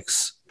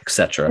 genetics,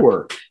 etc.?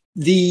 Sure.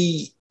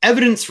 The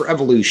evidence for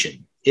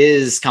evolution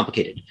is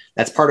complicated.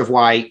 That's part of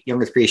why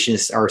young Earth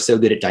creationists are so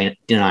good at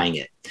denying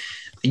it.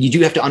 You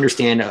do have to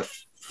understand a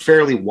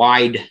fairly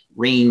wide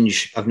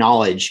range of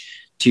knowledge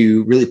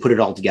to really put it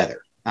all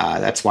together.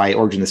 That's why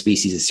Origin of the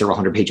Species is several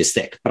hundred pages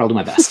thick, but I'll do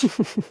my best.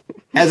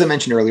 As I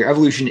mentioned earlier,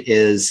 evolution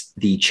is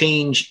the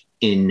change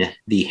in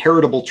the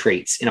heritable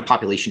traits in a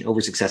population over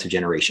successive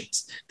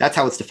generations. That's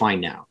how it's defined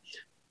now.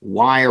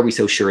 Why are we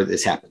so sure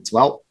this happens?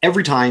 Well,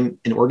 every time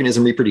an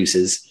organism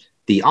reproduces,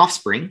 the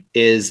offspring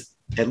is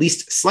at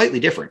least slightly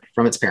different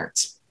from its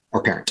parents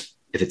or parent,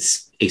 if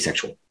it's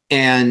asexual.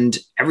 And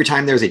every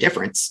time there's a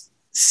difference,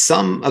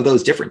 some of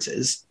those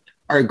differences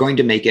are going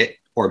to make it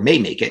or may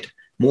make it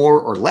more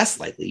or less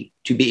likely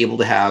to be able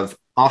to have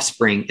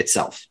offspring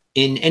itself.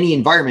 In any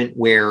environment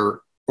where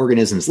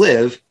organisms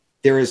live,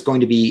 there is going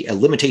to be a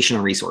limitation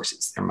on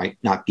resources. There might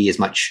not be as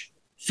much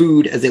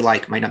food as they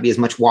like, might not be as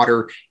much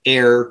water,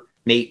 air,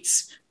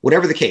 mates,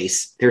 whatever the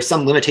case, there's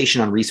some limitation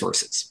on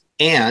resources.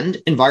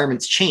 And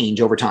environments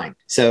change over time.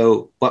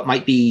 So what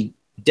might be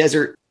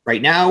desert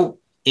right now,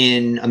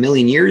 in a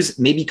million years,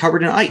 may be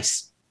covered in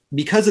ice.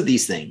 Because of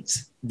these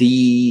things,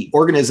 the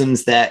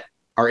organisms that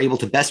are able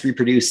to best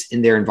reproduce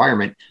in their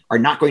environment are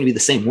not going to be the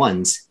same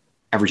ones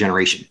every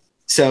generation.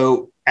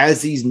 So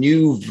as these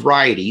new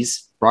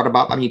varieties brought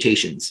about by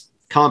mutations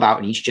come about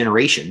in each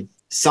generation,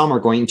 some are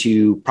going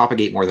to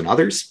propagate more than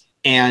others.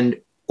 And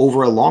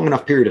over a long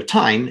enough period of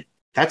time,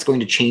 that's going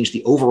to change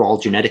the overall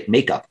genetic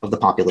makeup of the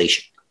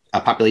population.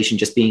 A population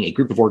just being a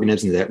group of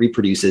organisms that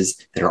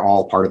reproduces that are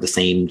all part of the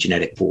same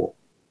genetic pool.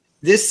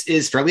 This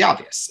is fairly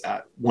obvious.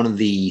 One of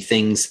the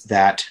things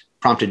that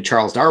prompted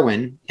Charles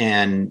Darwin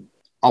and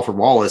Alfred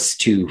Wallace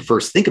to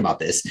first think about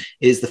this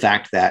is the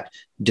fact that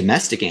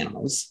domestic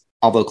animals,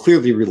 although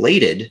clearly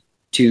related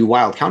to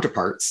wild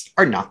counterparts,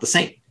 are not the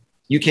same.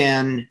 You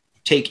can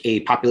take a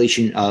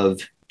population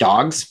of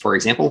dogs, for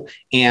example,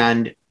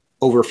 and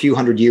over a few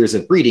hundred years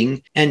of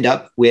breeding, end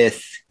up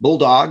with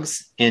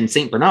bulldogs and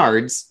St.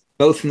 Bernards,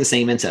 both from the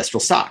same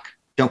ancestral stock.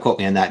 Don't quote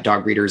me on that,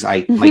 dog breeders.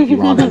 I might be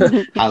wrong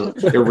on how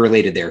they're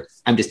related there.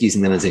 I'm just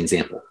using them as an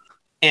example.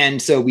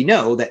 And so we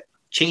know that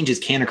changes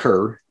can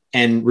occur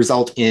and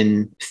result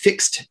in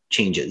fixed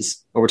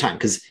changes over time.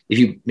 Because if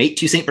you mate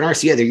two St. Bernards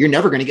together, you're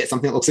never going to get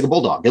something that looks like a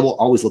bulldog. They will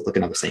always look like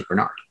another St.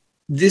 Bernard.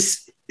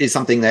 This is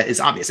something that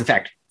is obvious. In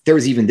fact, there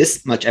was even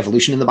this much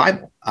evolution in the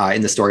Bible,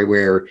 in the story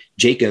where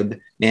Jacob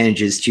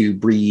manages to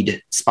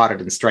breed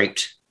spotted and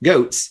striped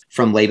goats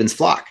from Laban's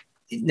flock.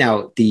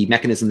 Now, the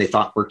mechanism they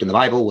thought worked in the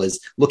Bible was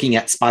looking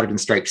at spotted and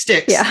striped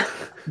sticks. Yeah.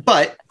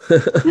 But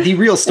the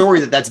real story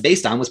that's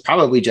based on was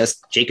probably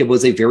just Jacob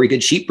was a very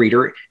good sheep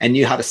breeder and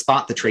knew how to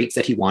spot the traits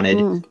that he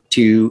wanted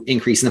to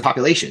increase in the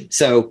population.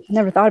 So I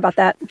never thought about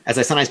that. As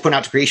I sometimes point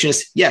out to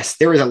creationists, yes,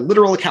 there is a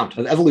literal account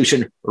of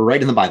evolution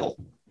right in the Bible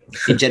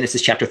in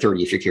Genesis chapter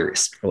 30, if you're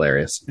curious.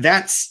 Hilarious.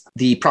 That's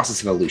the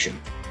process of evolution.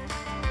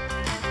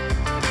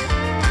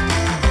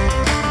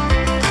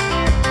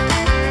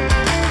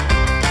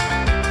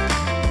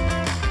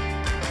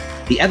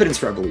 The evidence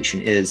for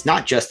evolution is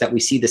not just that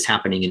we see this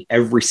happening in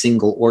every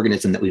single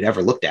organism that we've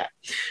ever looked at,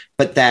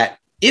 but that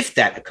if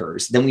that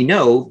occurs, then we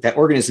know that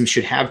organisms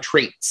should have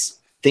traits,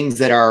 things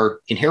that are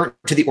inherent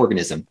to the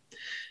organism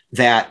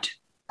that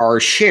are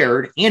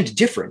shared and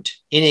different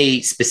in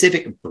a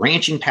specific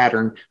branching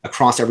pattern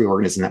across every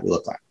organism that we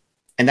look at.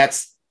 And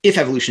that's, if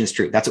evolution is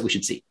true, that's what we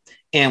should see.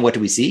 And what do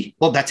we see?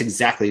 Well, that's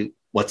exactly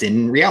what's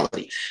in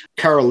reality.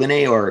 Carol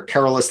or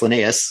Carolus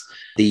Linnaeus,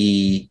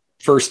 the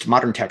first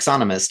modern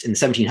taxonomist in the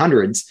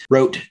 1700s,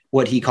 wrote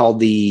what he called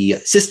the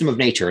system of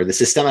nature, the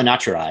Systema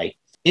Naturae,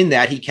 in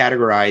that he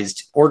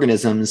categorized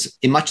organisms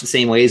in much the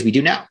same way as we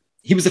do now.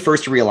 He was the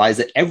first to realize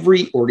that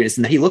every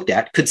organism that he looked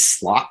at could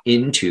slot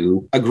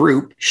into a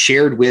group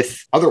shared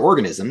with other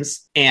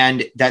organisms,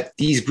 and that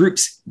these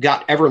groups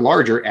got ever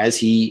larger as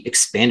he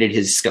expanded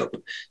his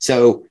scope.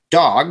 So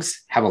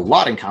dogs have a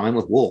lot in common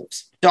with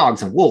wolves.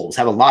 Dogs and wolves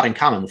have a lot in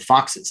common with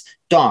foxes.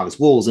 Dogs,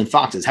 wolves, and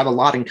foxes have a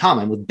lot in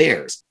common with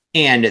bears,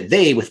 and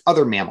they with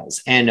other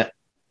mammals, and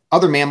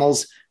other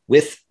mammals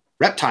with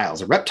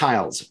reptiles, or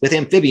reptiles with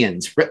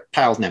amphibians,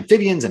 reptiles and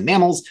amphibians and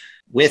mammals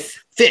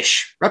with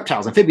fish,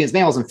 reptiles, amphibians,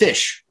 mammals, and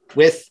fish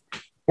with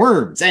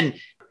worms. And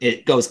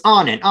it goes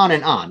on and on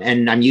and on.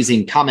 And I'm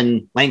using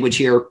common language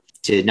here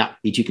to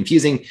not be too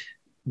confusing,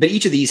 but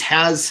each of these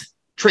has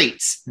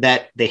traits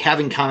that they have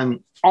in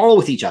common all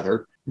with each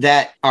other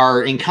that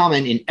are in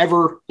common in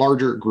ever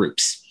larger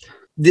groups.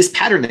 This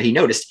pattern that he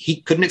noticed,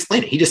 he couldn't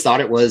explain it. He just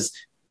thought it was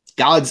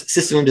God's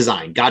system of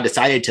design. God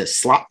decided to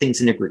slot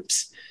things into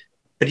groups,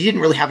 but he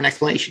didn't really have an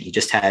explanation. He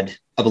just had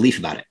a belief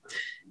about it.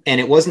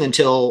 And it wasn't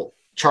until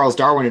Charles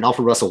Darwin and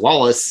Alfred Russel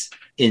Wallace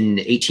in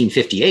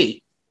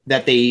 1858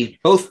 that they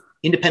both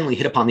independently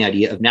hit upon the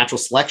idea of natural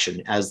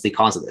selection as the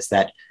cause of this,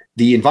 that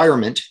the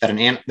environment that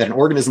an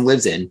organism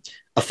lives in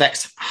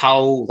affects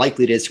how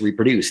likely it is to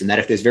reproduce, and that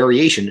if there's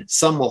variation,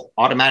 some will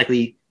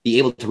automatically be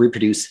able to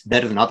reproduce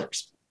better than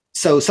others.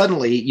 So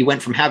suddenly you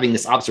went from having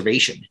this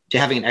observation to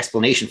having an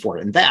explanation for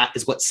it. And that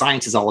is what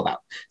science is all about.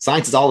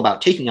 Science is all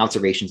about taking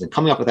observations and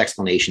coming up with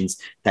explanations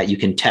that you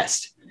can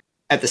test.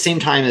 At the same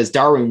time as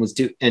Darwin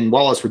and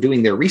Wallace were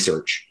doing their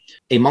research,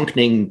 a monk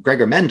named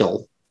Gregor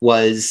Mendel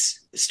was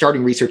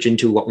starting research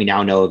into what we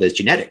now know of as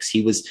genetics.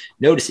 He was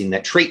noticing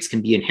that traits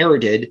can be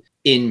inherited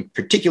in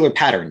particular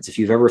patterns. If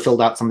you've ever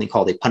filled out something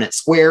called a Punnett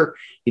square,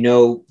 you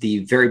know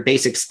the very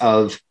basics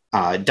of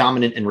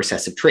dominant and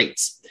recessive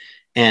traits.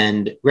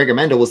 And Gregor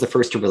Mendel was the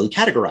first to really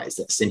categorize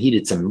this. And he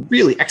did some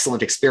really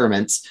excellent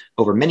experiments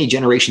over many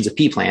generations of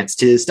pea plants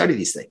to study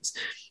these things.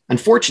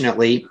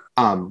 Unfortunately,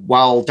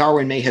 while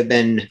Darwin may have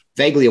been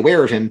vaguely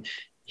aware of him,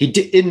 he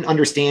didn't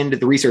understand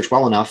the research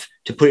well enough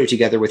to put it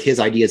together with his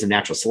ideas of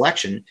natural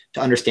selection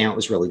to understand what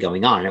was really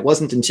going on. And it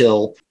wasn't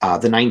until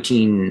the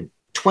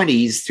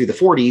 1920s through the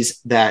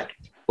 40s that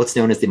what's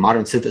known as the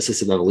modern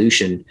synthesis of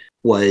evolution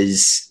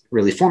was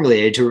really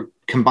formulated to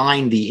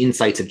combine the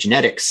insights of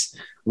genetics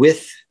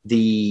with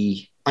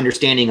the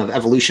understanding of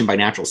evolution by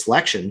natural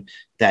selection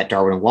that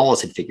Darwin and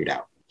Wallace had figured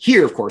out.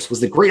 Here, of course,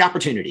 was the great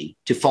opportunity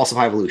to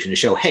falsify evolution, to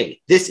show, hey,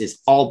 this is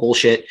all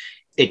bullshit.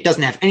 It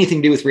doesn't have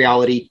anything to do with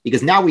reality,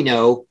 because now we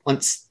know,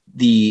 once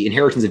the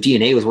inheritance of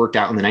DNA was worked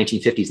out in the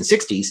 1950s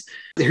and 60s,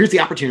 here's the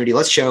opportunity.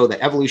 Let's show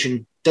that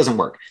evolution doesn't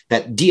work,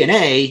 that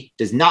DNA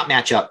does not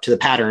match up to the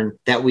pattern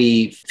that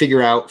we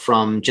figure out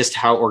from just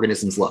how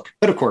organisms look.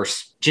 But of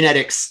course,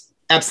 genetics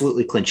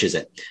absolutely clinches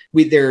it.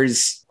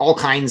 There's all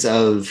kinds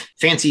of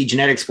fancy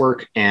genetics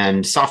work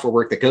and software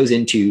work that goes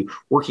into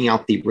working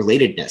out the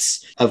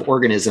relatedness of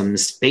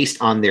organisms based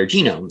on their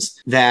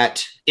genomes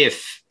that,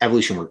 if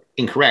evolution were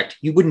incorrect,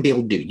 you wouldn't be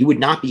able to do. You would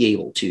not be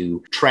able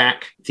to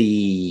track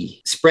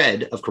the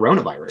spread of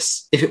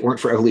coronavirus if it weren't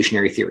for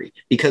evolutionary theory,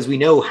 because we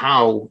know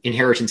how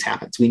inheritance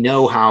happens. We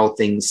know how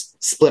things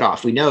split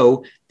off. We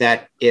know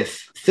that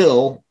if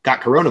Phil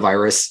got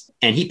coronavirus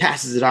and he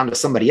passes it on to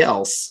somebody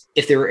else,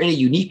 if there are any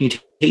unique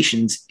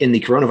mutations in the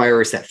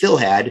coronavirus that Phil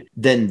had,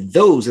 then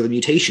those are the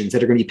mutations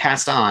that are going to be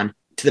passed on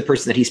to the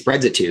person that he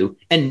spreads it to,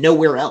 and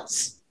nowhere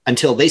else,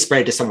 until they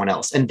spread it to someone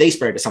else and they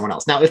spread it to someone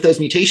else. Now, if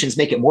those mutations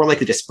make it more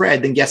likely to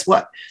spread, then guess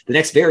what? The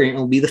next variant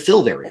will be the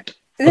Phil variant.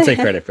 I'll take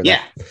credit for that.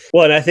 Yeah.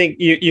 Well, and I think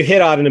you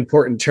hit on an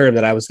important term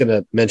that I was going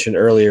to mention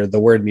earlier, the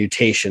word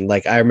mutation.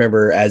 Like, I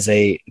remember as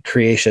a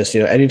creationist,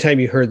 anytime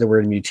you heard the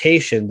word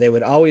mutation, they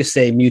would always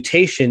say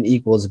mutation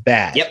equals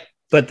bad. Yep.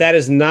 But that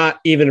is not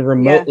even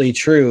remotely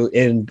true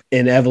in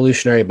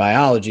evolutionary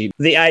biology.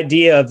 The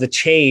idea of the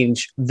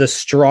change, the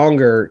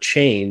stronger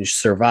change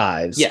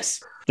survives.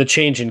 Yes. The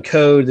change in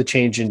code, the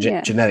change in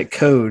genetic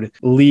code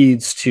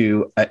leads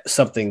to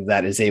something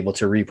that is able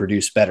to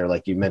reproduce better,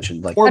 like you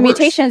mentioned. Like, a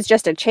mutation is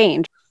just a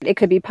change. It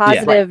could be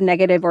positive,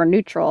 negative, or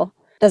neutral.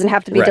 Doesn't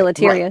have to be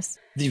deleterious. Right.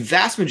 The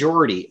vast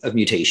majority of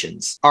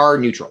mutations are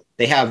neutral.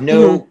 They have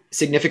no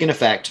significant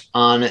effect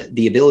on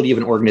the ability of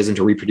an organism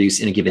to reproduce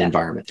in a given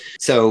environment.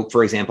 So,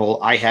 for example,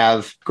 I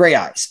have gray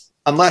eyes.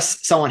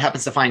 Unless someone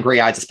happens to find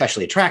gray eyes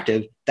especially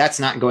attractive, that's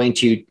not going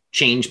to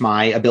change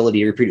my ability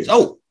to reproduce.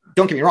 Oh,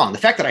 don't get me wrong. The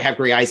fact that I have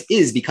gray eyes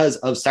is because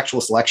of sexual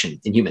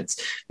selection in humans,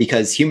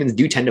 because humans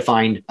do tend to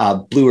find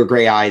blue or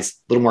gray eyes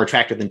a little more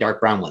attractive than dark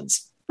brown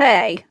ones.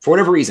 Hey. For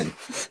whatever reason.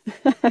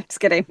 Just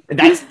kidding.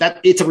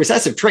 It's a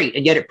recessive trait,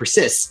 and yet it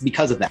persists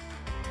because of that.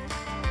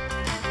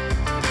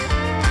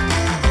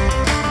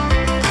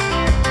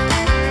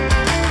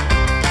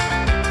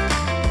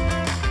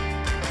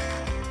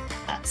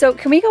 So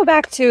can we go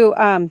back to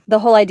the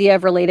whole idea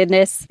of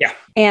relatedness? Yeah.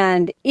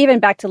 And even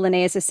back to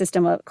Linnaeus'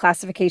 system of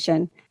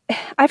classification.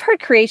 I've heard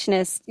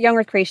creationists, young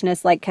earth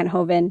creationists like Ken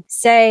Hovind,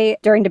 say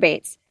during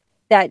debates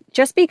that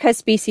just because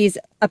species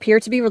appear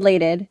to be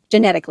related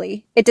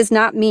genetically, it does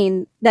not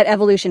mean that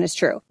evolution is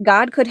true.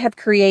 God could have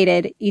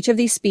created each of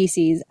these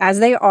species as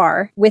they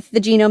are with the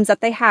genomes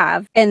that they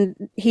have,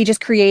 and he just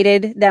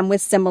created them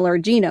with similar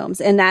genomes,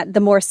 and that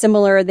the more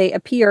similar they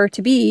appear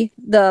to be,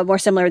 the more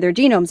similar their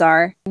genomes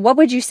are. What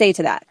would you say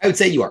to that? I would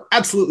say you are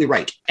absolutely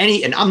right.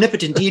 An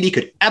omnipotent deity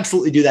could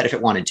absolutely do that if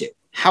it wanted to.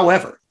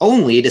 However,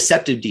 only a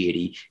deceptive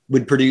deity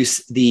would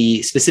produce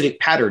the specific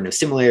pattern of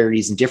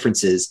similarities and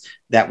differences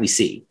that we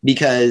see,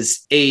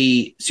 because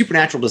a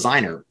supernatural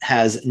designer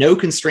has no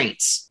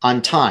constraints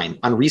on time,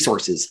 on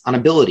resources, on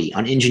ability,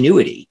 on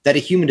ingenuity that a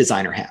human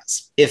designer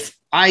has. If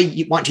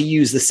I want to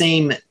use the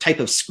same type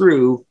of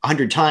screw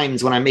 100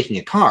 times when I'm making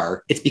a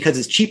car, it's because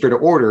it's cheaper to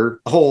order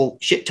a whole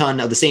shit ton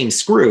of the same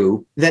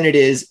screw than it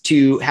is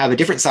to have a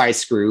different size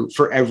screw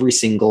for every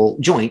single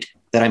joint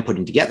that I'm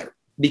putting together.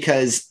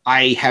 Because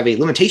I have a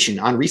limitation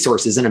on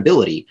resources and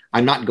ability,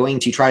 I'm not going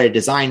to try to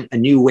design a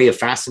new way of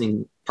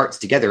fastening parts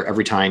together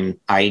every time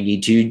I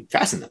need to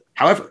fasten them.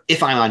 However,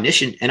 if I'm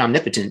omniscient and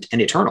omnipotent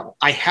and eternal,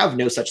 I have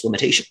no such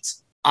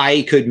limitations.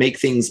 I could make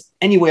things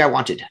any way I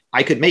wanted.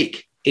 I could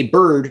make a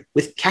bird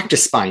with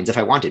cactus spines if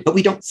I wanted, but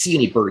we don't see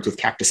any birds with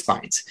cactus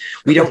spines.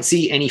 We don't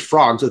see any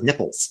frogs with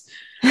nipples.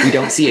 We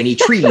don't see any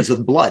trees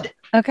with blood.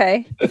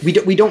 Okay.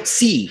 We don't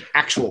see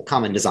actual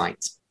common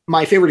designs.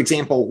 My favorite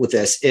example with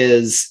this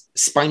is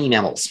spiny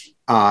mammals.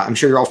 I'm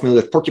sure you're all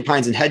familiar with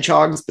porcupines and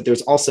hedgehogs, but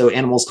there's also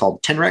animals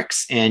called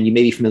tenrecs, and you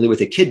may be familiar with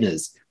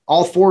echidnas.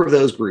 All four of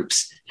those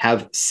groups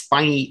have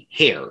spiny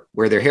hair,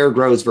 where their hair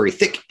grows very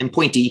thick and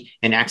pointy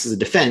and acts as a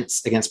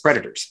defense against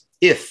predators.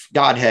 If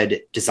God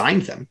had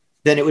designed them,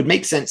 then it would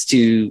make sense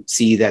to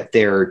see that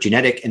their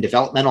genetic and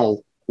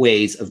developmental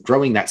ways of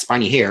growing that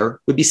spiny hair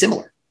would be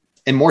similar,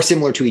 and more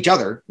similar to each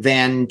other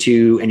than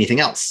to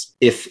anything else,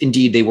 if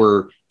indeed they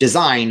were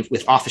designed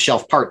with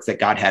off-the-shelf parts that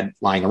God had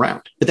lying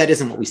around. But that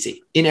isn't what we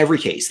see. In every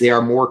case, they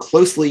are more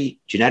closely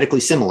genetically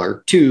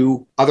similar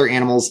to other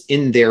animals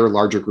in their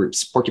larger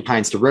groups,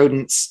 porcupines to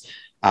rodents,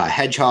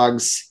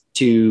 hedgehogs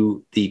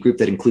to the group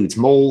that includes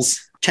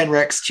moles,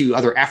 tenrecs to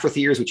other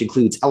afrotheres, which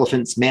includes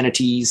elephants,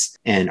 manatees,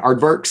 and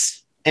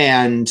aardvarks,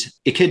 and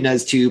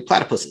echidnas to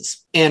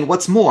platypuses. And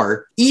what's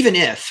more, even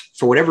if,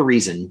 for whatever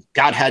reason,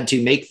 God had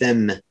to make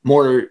them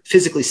more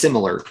physically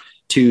similar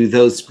to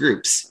those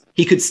groups,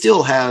 he could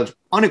still have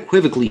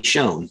unequivocally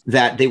shown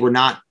that they were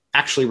not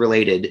actually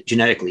related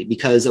genetically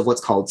because of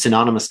what's called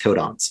synonymous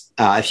codons.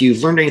 If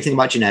you've learned anything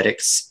about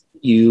genetics,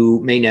 you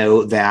may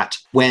know that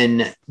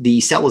when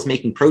the cell is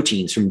making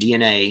proteins from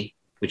DNA,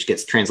 which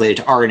gets translated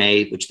to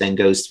RNA, which then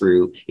goes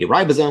through a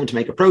ribosome to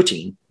make a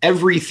protein,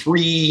 every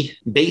 3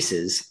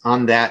 bases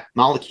on that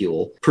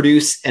molecule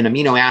produce an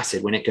amino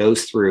acid when it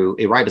goes through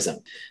a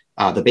ribosome.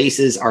 The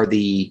bases are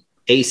the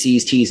A,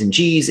 C's, T's, and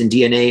G's in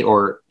DNA,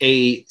 or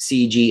A,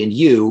 C, G, and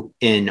U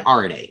in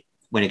RNA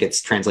when it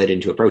gets translated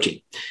into a protein.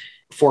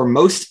 For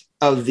most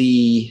of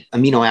the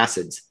amino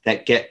acids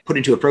that get put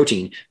into a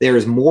protein, there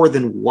is more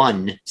than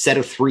one set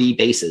of 3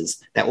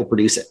 bases that will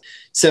produce it.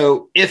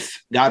 So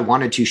if God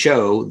wanted to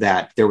show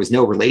that there was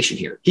no relation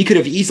here, he could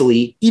have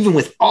easily, even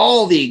with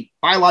all the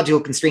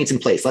biological constraints in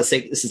place, let's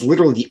say this is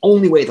literally the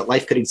only way that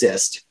life could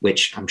exist,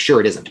 which I'm sure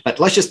it isn't, but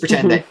let's just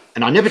pretend that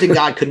an omnipotent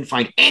God couldn't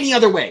find any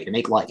other way to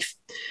make life.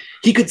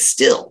 He could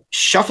still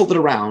shuffle it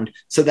around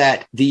so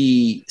that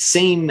the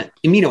same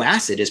amino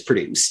acid is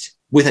produced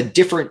with a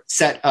different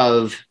set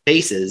of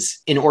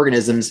bases in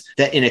organisms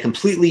that in a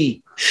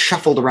completely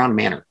shuffled around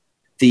manner.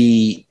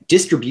 The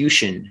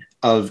distribution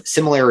of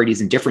similarities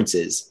and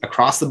differences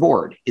across the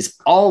board is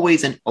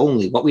always and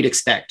only what we'd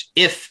expect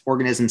if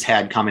organisms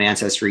had common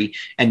ancestry,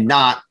 and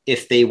not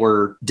if they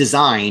were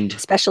designed,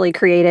 specially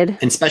created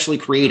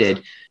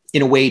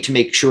in a way to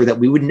make sure that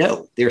we would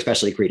know they're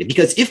specially created.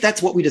 Because if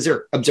that's what we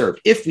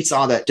observed, if we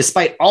saw that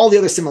despite all the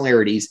other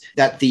similarities,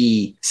 that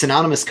the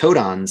synonymous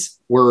codons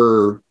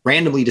were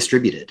randomly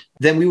distributed,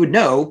 then we would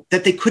know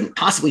that they couldn't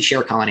possibly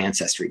share common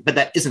ancestry. But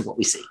that isn't what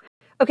we see.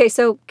 Okay,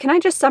 so can I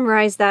just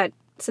summarize that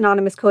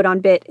synonymous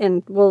codon bit,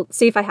 and we'll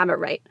see if I have it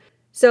right.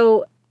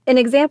 So an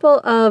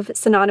example of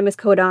synonymous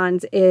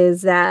codons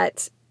is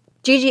that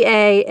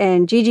GGA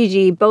and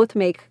GGG both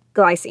make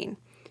glycine.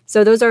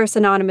 So those are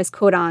synonymous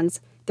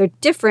codons. They're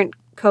different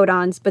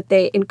codons, but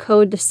they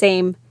encode the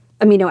same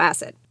amino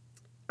acid.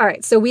 All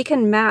right, so we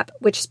can map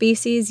which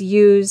species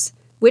use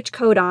which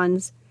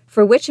codons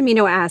for which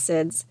amino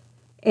acids,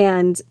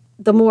 and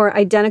the more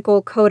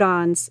identical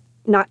codons,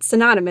 not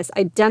synonymous,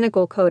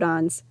 identical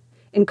codons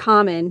in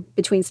common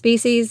between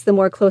species, the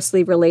more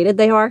closely related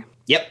they are.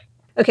 Yep.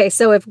 Okay,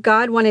 so if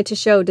God wanted to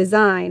show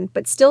design,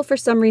 but still for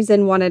some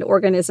reason wanted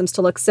organisms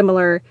to look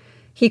similar,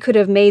 he could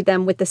have made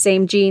them with the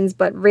same genes,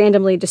 but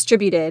randomly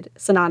distributed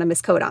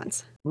synonymous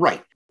codons.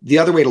 Right. The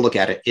other way to look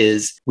at it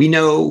is we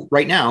know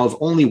right now of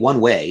only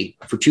one way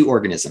for 2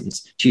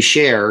 organisms to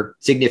share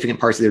significant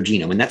parts of their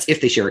genome, and that's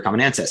if they share a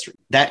common ancestry.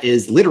 That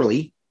is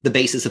literally the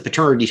basis of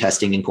paternity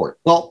testing in court.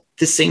 Well,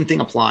 the same thing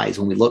applies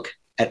when we look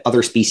at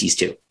other species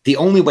too. The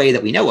only way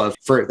that we know of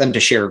for them to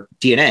share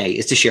DNA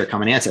is to share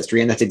common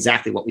ancestry, and that's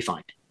exactly what we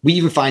find. We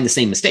even find the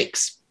same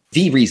mistakes.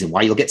 The reason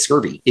why you'll get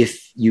scurvy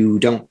if you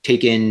don't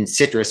take in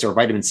citrus or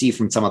vitamin C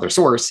from some other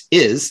source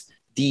is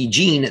the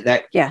gene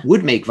that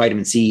would make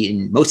vitamin C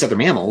in most other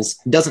mammals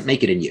doesn't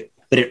make it in you,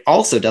 but it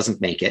also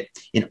doesn't make it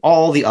in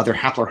all the other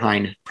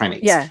haplorhine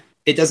primates. Yeah.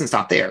 It doesn't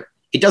stop there.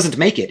 It doesn't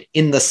make it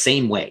in the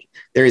same way.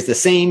 There is the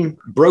same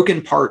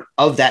broken part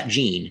of that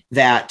gene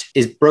that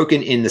is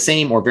broken in the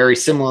same or very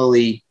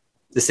similarly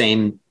the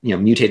same,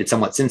 mutated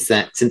somewhat since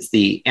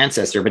the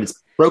ancestor, but it's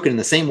broken in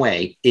the same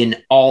way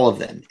in all of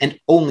them and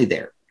only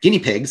there. Guinea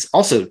pigs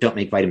also don't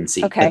make vitamin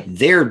C, but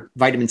their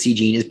vitamin C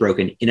gene is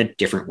broken in a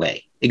different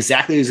way,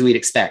 exactly as we'd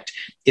expect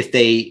if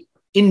they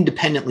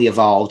independently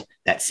evolved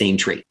that same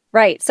trait.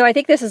 Right. So I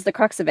think this is the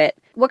crux of it.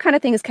 What kind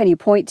of things can you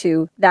point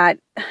to that,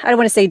 I don't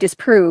want to say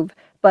disprove,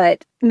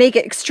 but make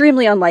it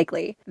extremely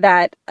unlikely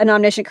that an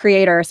omniscient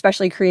creator,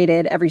 especially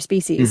created every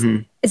species,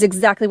 is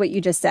exactly what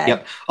you just said.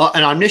 Yep.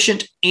 An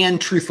omniscient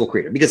and truthful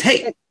creator. Because,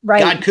 hey,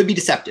 God could be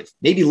deceptive.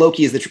 Maybe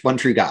Loki is the one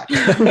true God.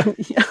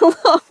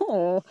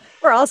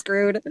 We're all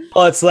screwed.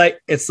 Well, it's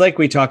like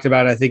we talked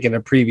about, I think, in a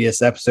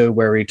previous episode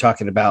where we were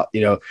talking about,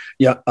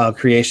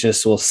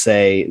 creationists will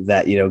say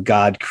that,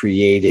 God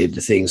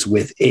created things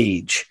with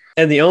age.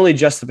 And the only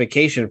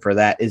justification for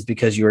that is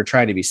because you were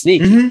trying to be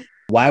sneaky. Mm-hmm.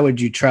 Why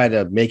would you try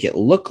to make it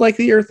look like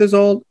the earth is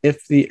old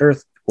if the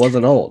earth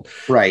wasn't old?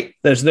 Right.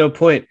 There's no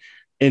point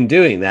in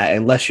doing that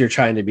unless you're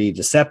trying to be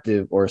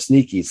deceptive or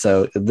sneaky.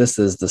 So this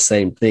is the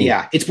same thing.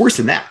 Yeah, it's worse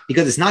than that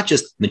because it's not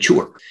just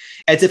mature.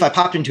 As if I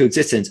popped into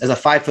existence as a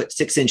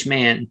 5'6"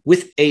 man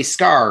with a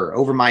scar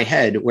over my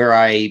head where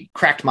I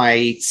cracked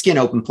my skin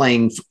open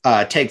playing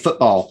tag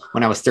football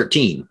when I was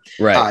 13.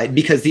 Right.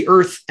 Because the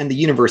earth and the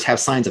universe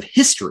have signs of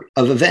history,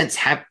 of events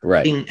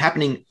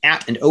happening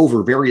at and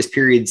over various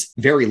periods,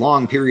 very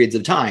long periods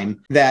of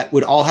time that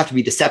would all have to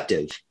be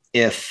deceptive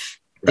if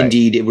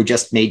indeed it were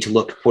just made to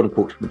look quote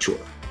unquote mature.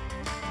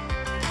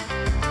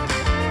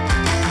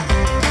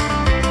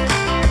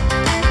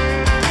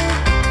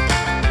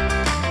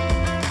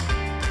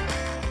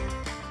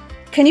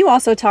 Can you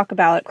also talk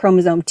about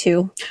chromosome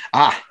 2?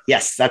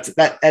 Yes,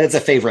 that is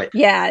a favorite.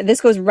 Yeah, this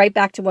goes right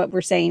back to what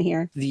we're saying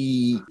here.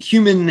 The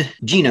human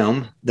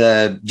genome,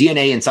 the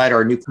DNA inside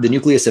the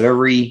nucleus of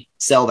every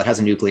cell that has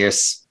a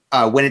nucleus,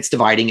 when it's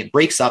dividing, it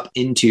breaks up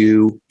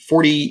into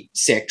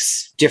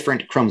 46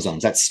 different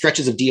chromosomes. That's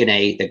stretches of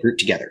DNA that group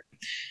together.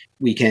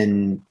 We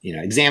can,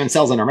 examine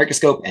cells under a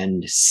microscope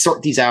and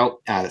sort these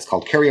out. That's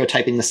called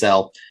karyotyping the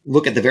cell.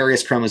 Look at the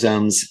various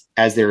chromosomes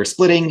as they're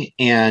splitting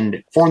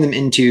and form them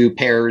into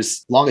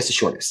pairs, longest to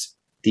shortest.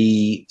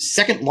 The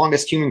second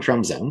longest human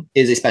chromosome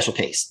is a special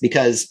case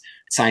because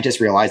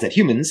scientists realize that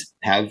humans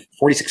have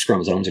 46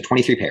 chromosomes or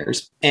 23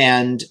 pairs,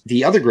 and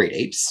the other great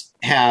apes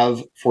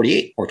have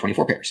 48 or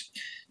 24 pairs.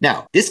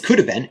 Now, this could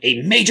have been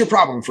a major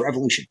problem for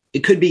evolution.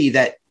 It could be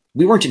that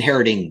we weren't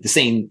inheriting the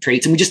same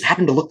traits and we just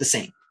happened to look the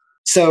same.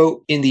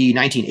 So in the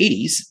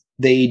 1980s,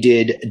 they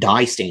did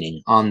dye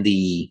staining on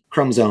the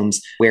chromosomes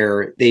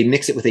where they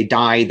mix it with a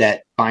dye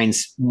that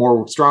binds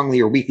more strongly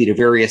or weakly to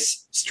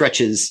various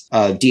stretches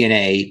of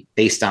DNA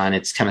based on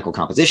its chemical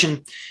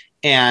composition.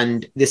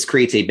 And this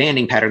creates a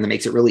banding pattern that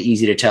makes it really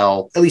easy to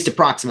tell, at least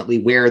approximately,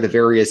 where the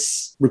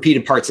various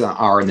repeated parts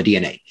are in the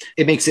DNA.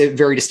 It makes it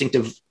very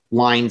distinctive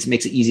lines,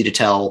 makes it easy to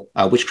tell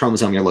which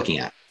chromosome you're looking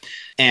at.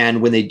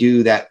 And when they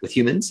do that with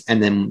humans,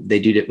 and then they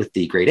did it with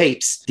the great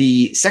apes,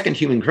 the second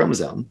human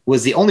chromosome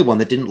was the only one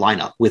that didn't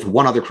line up with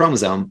one other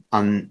chromosome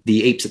on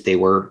the apes that they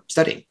were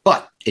studying.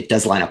 But it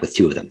does line up with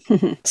two of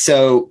them.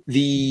 So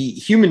the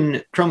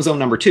human chromosome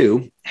number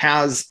 2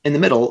 has in the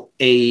middle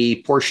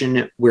a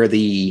portion where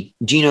the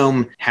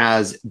genome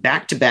has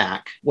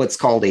back-to-back what's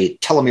called a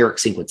telomeric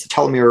sequence. A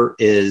telomere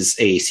is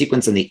a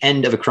sequence on the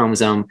end of a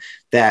chromosome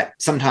that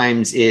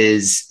sometimes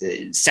is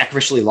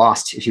sacrificially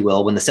lost, if you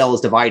will, when the cell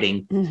is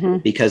dividing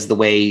because of the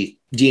way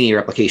DNA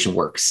replication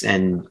works.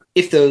 And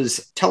if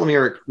those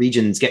telomeric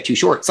regions get too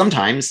short,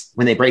 sometimes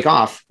when they break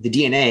off, the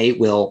DNA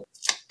will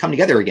come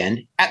together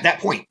again at that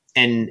point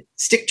and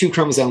stick two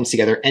chromosomes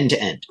together end to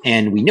end.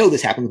 And we know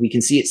this happens. We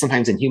can see it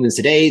sometimes in humans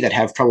today that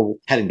have trouble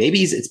having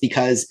babies. It's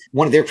because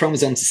one of their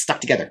chromosomes is stuck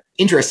together.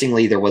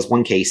 Interestingly, there was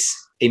one case,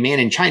 a man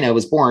in China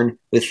was born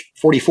with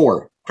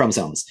 44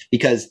 chromosomes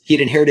because he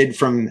had inherited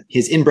from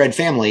his inbred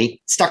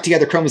family stuck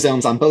together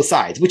chromosomes on both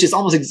sides, which is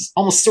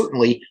almost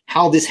certainly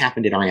how this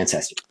happened in our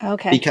ancestors.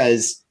 Okay.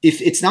 Because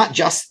if it's not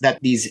just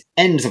that these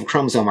ends of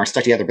chromosome are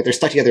stuck together, but they're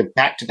stuck together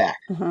back to back,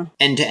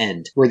 end to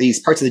end, where these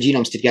parts of the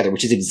genome stick together,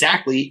 which is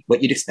exactly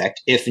what you'd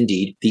expect if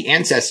indeed the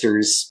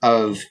ancestors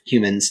of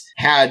humans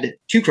had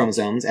two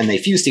chromosomes and they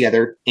fused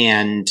together,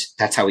 and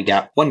that's how we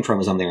got one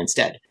chromosome there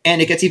instead.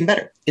 And it gets even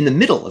better. In the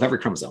middle of every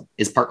chromosome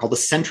is a part called the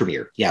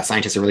centromere. Yeah,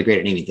 scientists are really great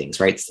at naming things,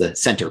 right? It's the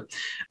center.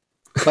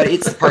 But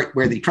it's the part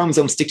where the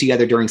chromosomes stick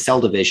together during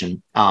cell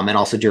division and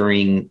also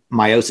during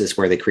meiosis,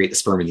 where they create the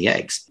sperm and the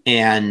eggs.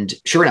 And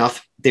sure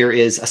enough, there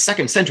is a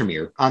second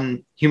centromere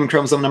on human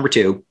chromosome number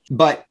 2,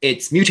 but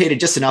it's mutated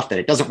just enough that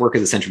it doesn't work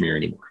as a centromere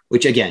anymore,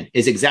 which again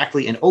is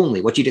exactly and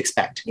only what you'd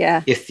expect.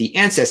 Yeah. If the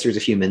ancestors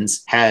of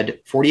humans had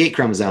 48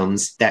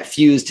 chromosomes that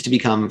fused to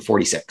become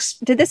 46.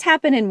 Did this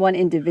happen in one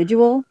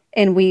individual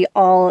and we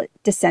all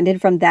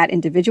descended from that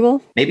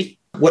individual? Maybe.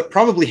 What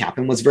probably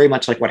happened was very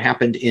much like what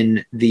happened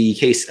in the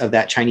case of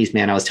that Chinese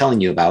man I was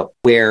telling you about,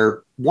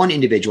 where one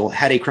individual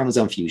had a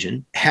chromosome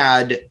fusion,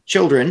 had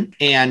children,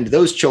 and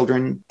those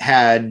children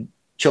had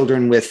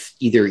children with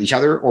either each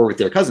other or with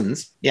their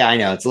cousins. Yeah, I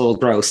know, it's a little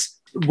gross.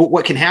 But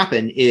what can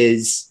happen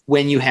is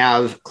when you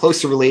have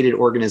closely related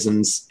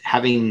organisms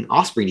having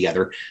offspring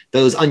together,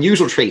 those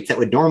unusual traits that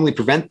would normally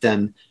prevent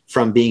them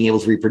from being able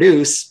to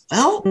reproduce,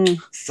 well,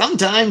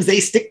 sometimes they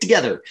stick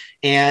together.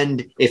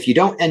 And if you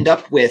don't end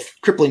up with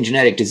crippling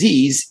genetic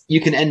disease,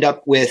 you can end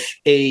up with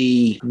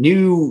a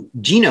new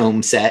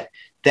genome set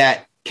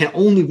that can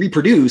only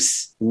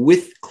reproduce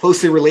with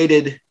closely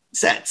related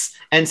sets.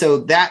 And so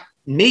that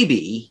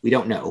maybe, we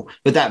don't know,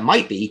 but that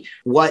might be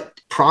what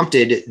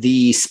prompted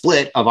the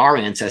split of our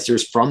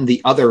ancestors from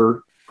the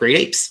other great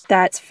apes.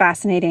 That's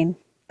fascinating.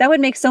 That would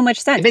make so much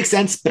sense. It makes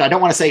sense, but I don't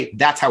want to say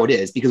that's how it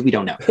is because we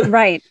don't know.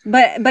 Right.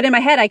 But in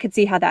my head, I could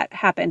see how that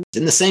happened.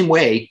 In the same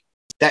way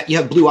that you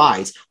have blue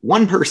eyes,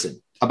 one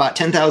person about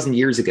 10,000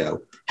 years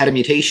ago had a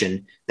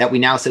mutation that we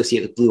now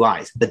associate with blue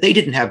eyes, but they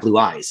didn't have blue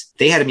eyes.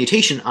 They had a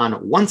mutation on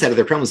one set of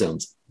their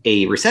chromosomes,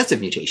 a recessive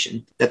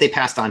mutation that they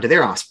passed on to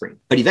their offspring.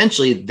 But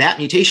eventually that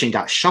mutation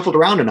got shuffled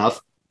around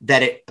enough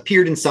that it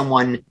appeared in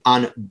someone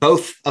on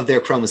both of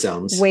their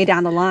chromosomes. Way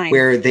down the line.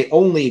 Where they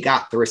only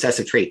got the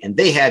recessive trait. And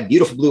they had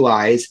beautiful blue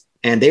eyes,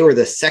 and they were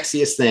the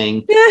sexiest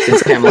thing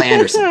since Pamela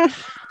Anderson.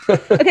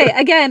 Okay,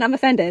 again, I'm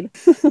offended.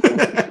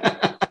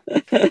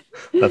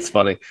 That's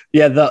funny.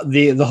 Yeah,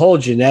 the whole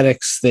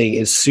genetics thing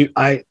is...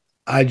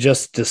 I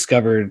just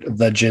discovered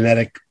the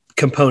genetic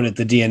component,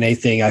 the DNA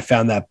thing. I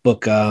found that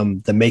book,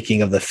 The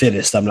Making of the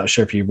Fittest. I'm not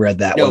sure if you've read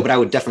that one. No, but I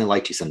would definitely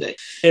like to someday.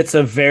 It's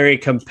a very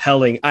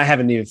compelling... I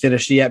haven't even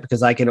finished it yet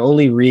because I can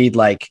only read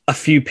like a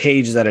few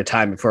pages at a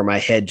time before my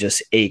head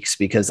just aches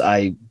because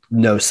I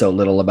know so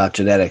little about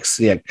genetics.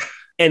 Yeah.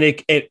 And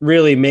it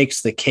really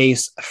makes the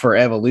case for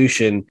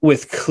evolution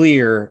with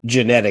clear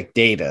genetic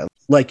data.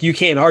 Like, you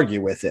can't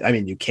argue with it. I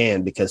mean, you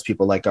can because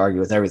people like to argue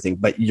with everything,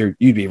 but you'd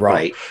be wrong.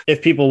 Right.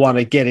 If people want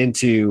to get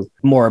into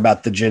more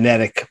about the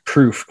genetic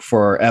proof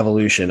for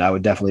evolution, I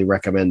would definitely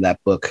recommend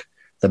that book,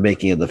 The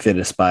Making of the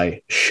Fittest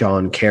by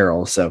Sean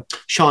Carroll. So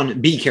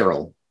Sean B.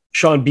 Carroll.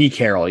 Sean B.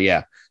 Carroll,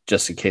 yeah.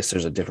 Just in case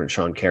there's a different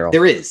Sean Carroll.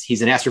 There is.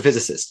 He's an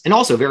astrophysicist and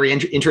also very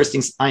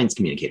interesting science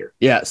communicator.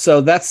 Yeah.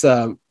 So that's...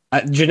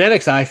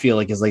 genetics, I feel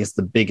like, is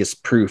the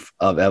biggest proof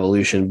of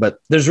evolution, but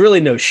there's really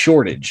no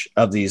shortage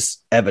of these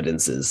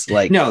evidences.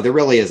 Like, no, there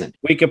really isn't.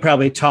 We could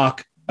probably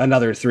talk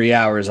another 3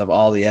 hours of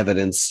all the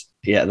evidence,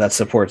 that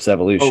supports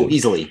evolution. Oh,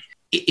 easily.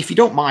 If you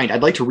don't mind,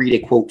 I'd like to read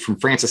a quote from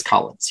Francis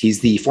Collins. He's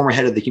the former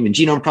head of the Human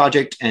Genome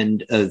Project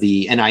and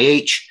the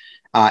NIH,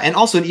 and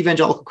also an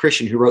evangelical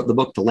Christian who wrote the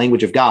book, The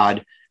Language of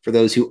God, for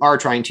those who are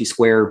trying to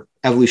square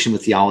evolution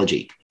with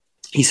theology.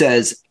 He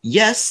says,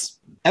 yes,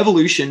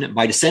 evolution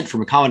by descent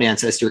from a common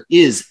ancestor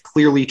is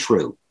clearly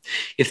true.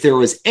 If there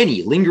was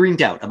any lingering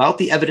doubt about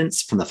the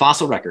evidence from the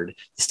fossil record,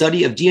 the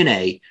study of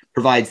DNA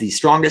provides the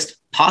strongest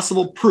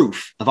possible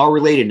proof of our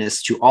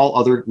relatedness to all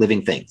other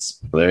living things.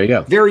 Well, there you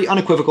go. Very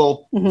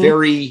unequivocal,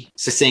 very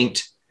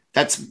succinct.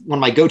 That's one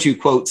of my go-to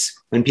quotes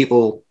when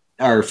people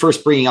are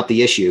first bringing up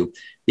the issue,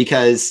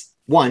 because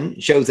one,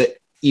 shows that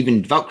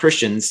even devout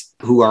Christians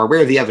who are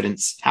aware of the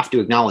evidence have to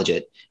acknowledge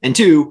it. And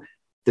two,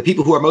 the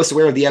people who are most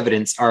aware of the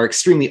evidence are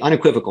extremely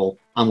unequivocal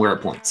on where it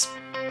points.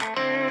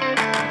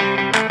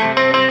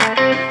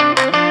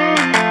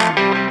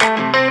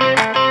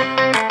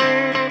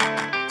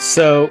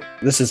 So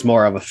this is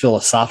more of a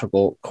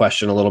philosophical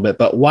question a little bit,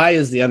 but why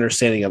is the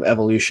understanding of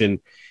evolution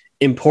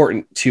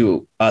important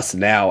to us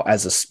now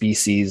as a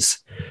species?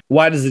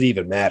 Why does it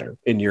even matter,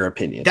 in your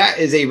opinion? That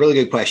is a really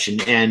good question,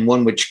 and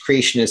one which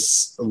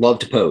creationists love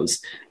to pose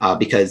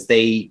because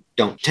they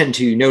don't tend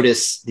to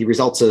notice the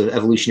results of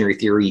evolutionary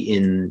theory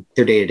in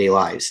their day-to-day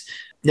lives.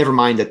 Never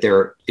mind that there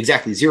are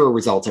exactly zero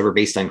results ever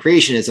based on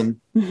creationism.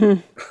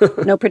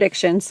 No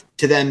predictions.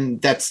 To them,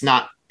 that's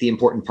not the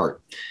important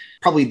part.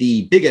 Probably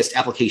the biggest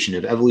application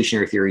of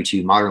evolutionary theory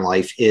to modern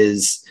life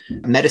is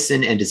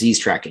medicine and disease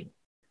tracking.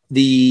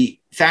 The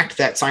fact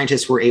that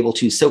scientists were able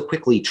to so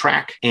quickly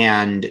track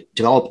and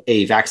develop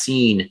a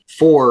vaccine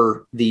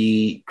for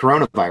the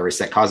coronavirus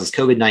that causes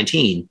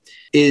COVID-19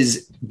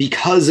 is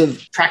because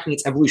of tracking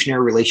its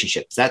evolutionary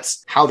relationships.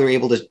 That's how they're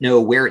able to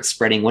know where it's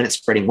spreading, when it's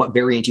spreading, what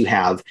variant you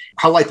have,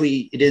 how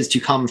likely it is to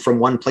come from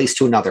one place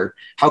to another,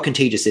 how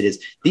contagious it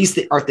is. These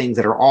are things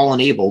that are all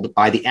enabled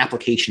by the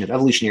application of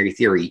evolutionary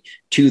theory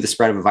to the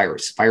spread of a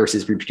virus.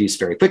 Viruses reproduce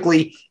very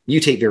quickly,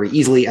 mutate very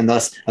easily, and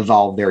thus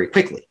evolve very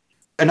quickly.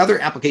 Another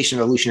application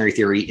of evolutionary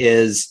theory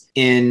is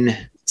in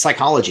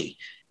psychology.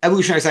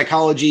 Evolutionary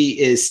psychology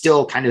is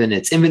still kind of in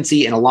its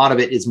infancy, and a lot of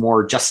it is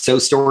more just so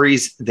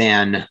stories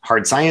than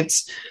hard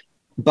science.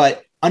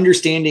 But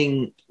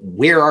understanding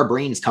where our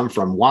brains come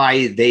from,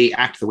 why they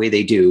act the way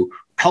they do,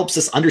 helps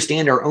us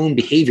understand our own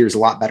behaviors a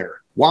lot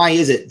better. Why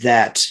is it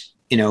that,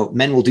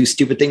 men will do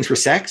stupid things for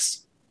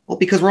sex? Well,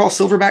 because we're all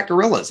silverback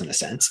gorillas in a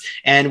sense,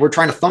 and we're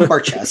trying to thump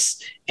our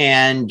chests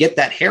and get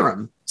that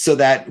harem so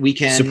that we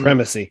can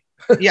supremacy.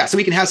 So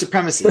we can have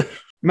supremacy.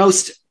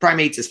 Most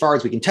primates, as far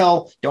as we can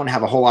tell, don't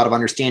have a whole lot of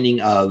understanding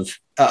of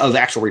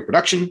actual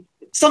reproduction.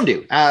 Some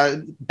do.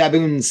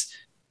 Baboons,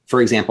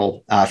 for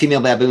example,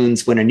 female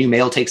baboons, when a new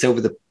male takes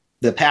over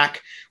the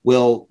pack,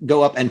 will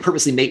go up and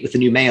purposely mate with the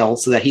new male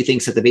so that he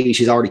thinks that the baby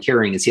she's already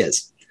carrying is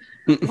his.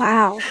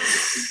 Wow.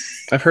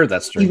 I've heard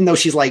that story. Even though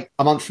she's like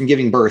a month from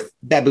giving birth,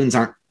 baboons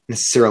aren't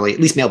necessarily, at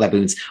least male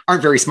baboons,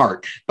 aren't very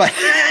smart, but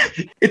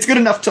it's good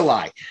enough to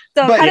lie.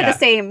 So kind of the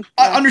same.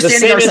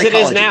 Understanding the same our as psychology.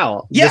 it is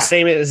now. Yeah. The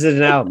same as it is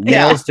now.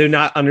 Males do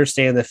not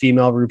understand the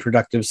female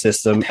reproductive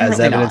system, Apparently as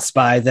evidenced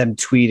by them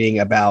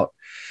tweeting about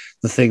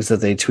the things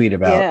that they tweet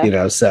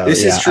about, so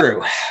this is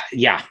true.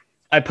 Yeah.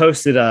 I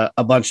posted a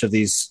bunch of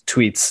these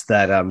tweets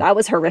that that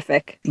was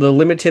horrific. The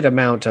limited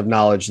amount of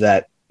knowledge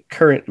that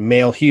current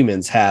male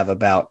humans have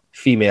about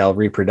female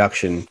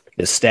reproduction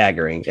is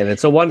staggering. And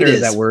it's a wonder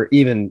that we're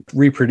even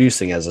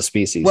reproducing as a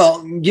species.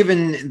 Well,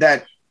 given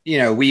that,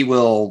 we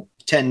will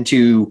tend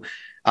to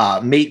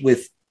mate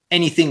with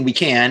anything we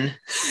can,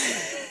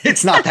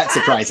 it's not that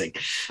surprising.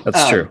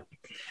 That's true.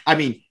 I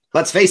mean,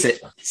 let's face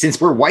it,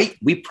 since we're white,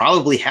 we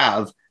probably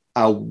have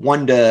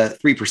 1 to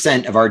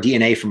 3% of our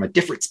DNA from a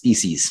different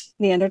species.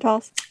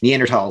 Neanderthals.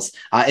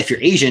 If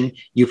you're Asian,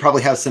 you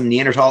probably have some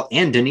Neanderthal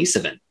and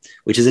Denisovan,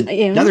 which is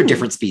another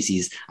different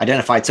species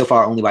identified so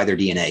far only by their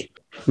DNA.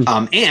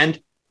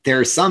 And there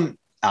are some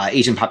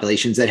Asian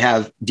populations that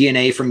have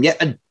DNA from yet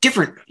a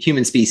different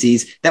human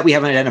species that we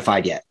haven't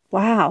identified yet.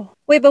 Wow.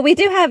 Wait, but we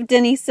do have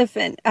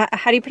Denisovan.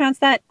 How do you pronounce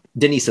that?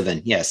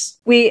 Denisovan, yes.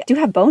 We do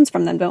have bones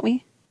from them, don't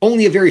we?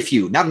 Only a very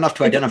few, not enough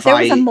to identify.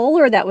 There was a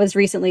molar that was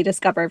recently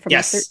discovered from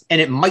and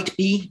it might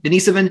be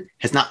Denisovan,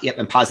 has not yet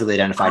been positively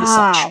identified as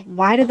such.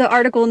 Why did the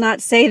article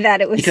not say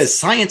that? It was because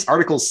science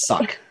articles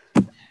suck.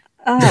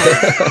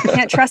 I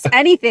can't trust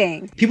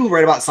anything. People who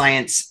write about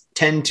science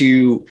tend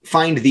to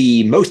find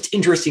the most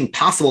interesting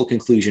possible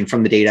conclusion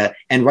from the data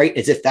and write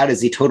as if that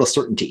is a total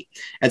certainty,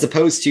 as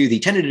opposed to the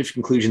tentative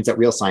conclusions that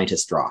real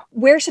scientists draw.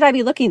 Where should I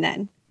be looking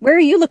then? Where are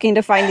you looking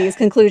to find these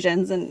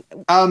conclusions? And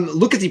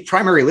look at the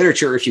primary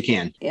literature if you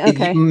can.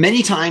 Okay.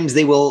 Many times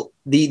they will,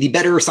 the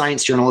better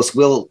science journalists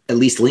will at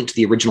least link to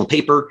the original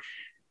paper.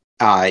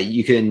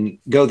 You can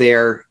go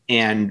there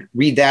and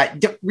read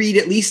that. Read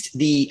at least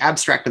the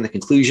abstract and the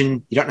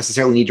conclusion. You don't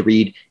necessarily need to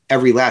read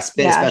every last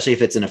bit, especially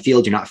if it's in a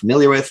field you're not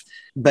familiar with.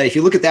 But if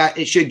you look at that,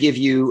 it should give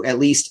you at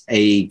least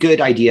a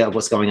good idea of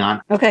what's going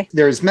on. Okay.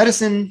 There's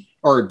medicine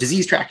or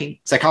disease tracking,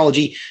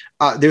 psychology.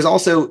 There's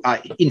also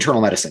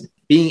internal medicine,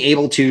 being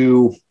able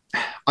to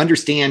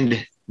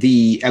understand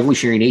the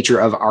evolutionary nature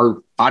of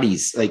our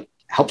bodies, like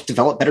helps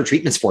develop better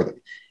treatments for them.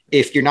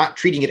 If you're not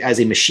treating it as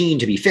a machine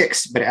to be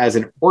fixed, but as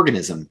an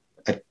organism,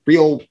 a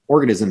real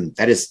organism,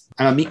 that is,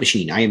 I'm a meat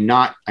machine. I'm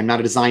not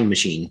a design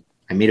machine.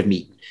 I'm made of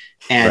meat.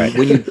 And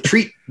when you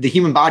treat the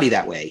human body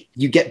that way,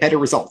 you get better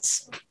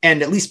results.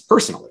 And at least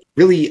personally,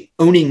 really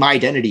owning my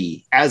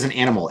identity as an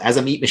animal, as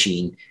a meat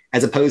machine,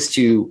 as opposed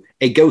to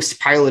a ghost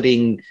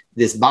piloting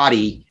this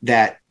body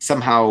that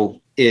somehow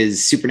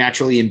is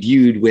supernaturally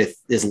imbued with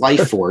this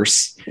life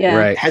force,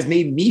 has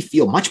made me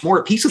feel much more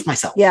at peace with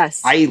myself.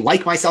 Yes. I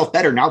like myself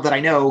better now that I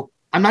know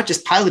I'm not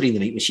just piloting the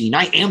meat machine.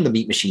 I am the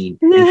meat machine.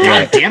 And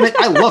God damn it,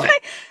 I love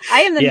it.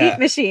 I am the meat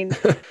machine.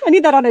 I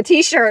need that on a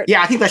t-shirt.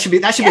 Yeah, I think that should be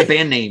a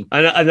band name.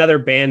 Another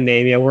band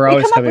name. Yeah, we're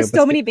always come coming up with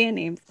so many band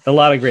names. A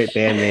lot of great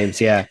band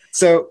names. Yeah.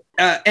 So,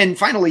 and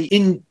finally,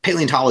 in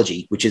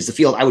paleontology, which is the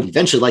field I would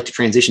eventually like to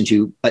transition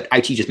to, but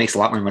IT just makes a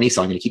lot more money,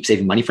 so I'm going to keep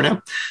saving money for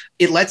now.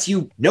 It lets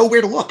you know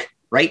where to look,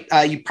 right?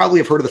 You probably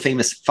have heard of the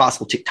famous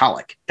fossil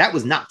Tiktaalik. That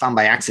was not found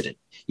by accident.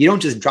 You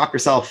don't just drop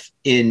yourself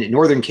in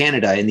northern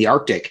Canada in the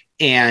Arctic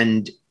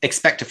and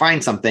expect to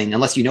find something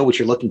unless you know what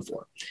you're looking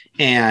for.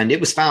 And it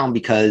was found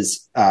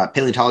because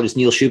paleontologist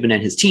Neil Shubin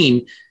and his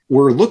team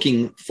were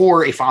looking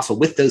for a fossil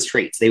with those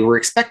traits. They were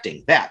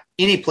expecting that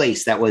in a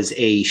place that was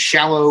a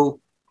shallow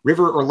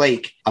river or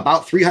lake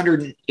about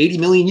 380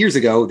 million years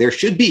ago, there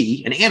should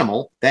be an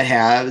animal that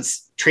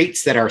has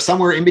traits that are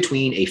somewhere in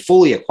between a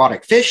fully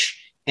aquatic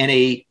fish and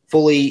a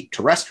fully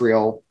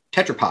terrestrial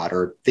tetrapod,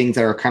 or things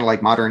that are kind of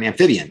like modern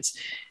amphibians.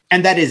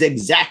 And that is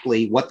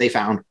exactly what they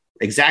found,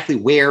 exactly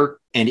where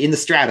and in the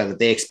strata that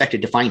they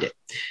expected to find it.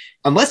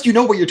 Unless you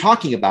know what you're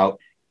talking about,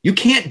 you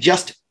can't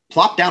just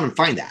plop down and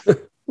find that.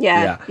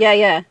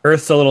 Yeah.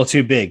 Earth's a little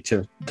too big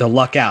to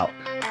luck out.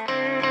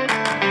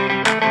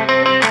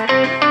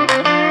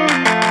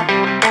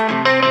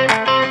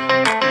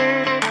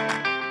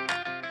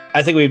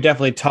 I think we've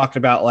definitely talked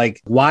about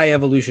like why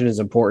evolution is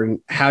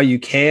important, how you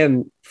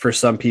can, for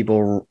some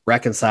people,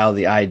 reconcile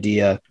the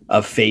idea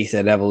of faith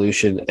and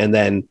evolution, and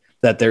then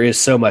that there is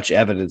so much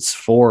evidence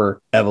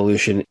for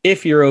evolution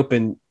if you're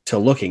open to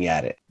looking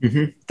at it.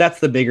 Mm-hmm. That's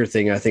the bigger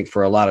thing, I think,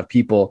 for a lot of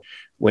people.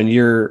 When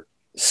you're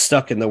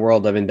stuck in the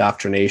world of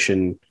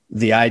indoctrination,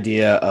 the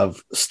idea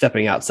of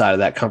stepping outside of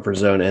that comfort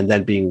zone and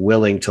then being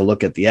willing to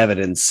look at the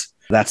evidence,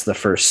 that's the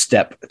first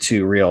step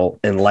to real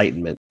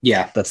enlightenment.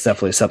 Yeah. That's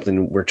definitely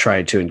something we're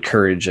trying to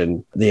encourage.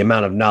 And the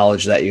amount of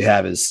knowledge that you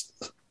have is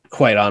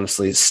quite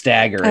honestly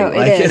staggering. Oh,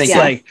 it is, it's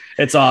like,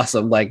 it's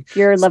awesome. Like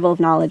your level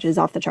of knowledge is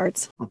off the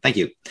charts. Well, thank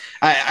you.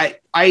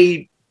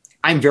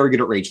 I'm very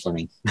good at rage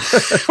learning.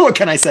 What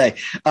can I say?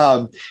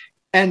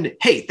 And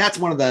hey, that's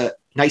one of the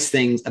nice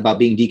things about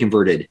being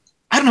deconverted.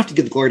 I don't have to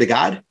give the glory to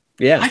God.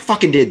 Yeah, I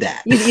fucking did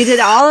that. You did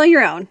it all on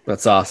your own.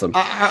 That's awesome.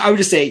 I would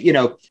just say, you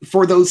know,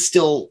 for those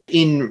still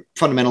in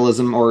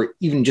fundamentalism or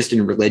even just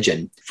in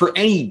religion, for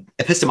any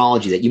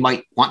epistemology that you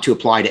might want to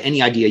apply to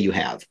any idea you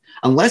have,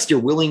 unless you're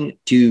willing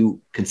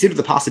to consider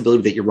the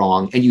possibility that you're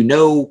wrong and you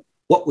know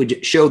what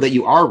would show that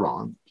you are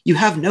wrong, you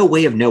have no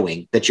way of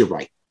knowing that you're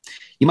right.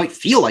 You might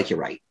feel like you're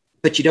right,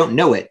 but you don't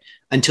know it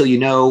until you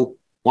know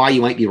why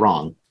you might be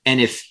wrong. And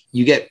if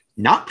you get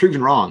not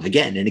proven wrong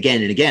again and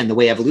again and again, the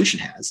way evolution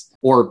has,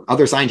 or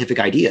other scientific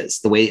ideas,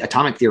 the way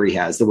atomic theory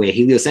has, the way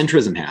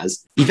heliocentrism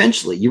has,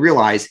 eventually you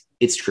realize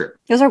it's true.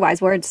 Those are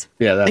wise words.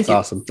 Yeah, that's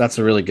awesome. That's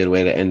a really good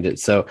way to end it.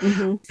 So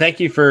thank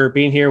you for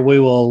being here. We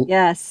will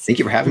Thank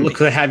you for having me. Look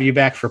to have you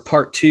back for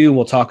part 2.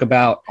 We'll talk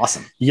about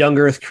young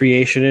Earth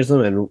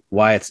creationism and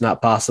why it's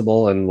not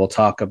possible. And we'll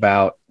talk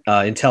about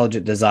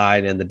intelligent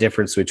design and the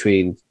difference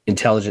between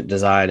intelligent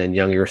design and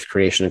young Earth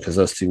creation, because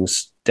those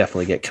things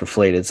definitely get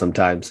conflated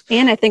sometimes.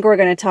 And I think we're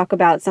going to talk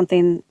about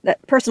something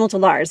that personal to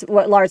Lars,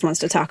 what Lars wants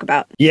to talk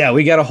about. Yeah,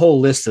 we got a whole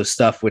list of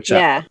stuff, which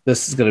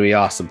this is going to be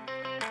awesome.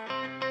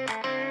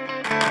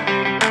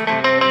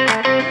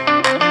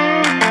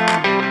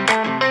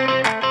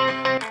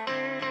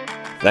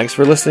 Thanks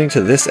for listening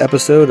to this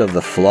episode of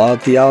the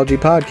Flawed Theology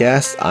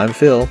Podcast. I'm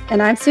Phil.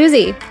 And I'm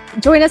Susie.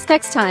 Join us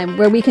next time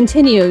where we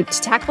continue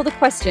to tackle the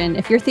question,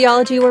 if your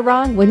theology were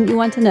wrong, wouldn't you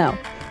want to know?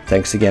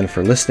 Thanks again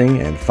for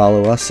listening, and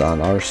follow us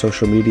on our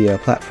social media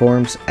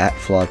platforms at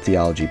Flawed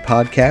Theology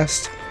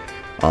Podcast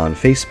on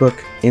Facebook,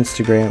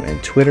 Instagram,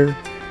 and Twitter.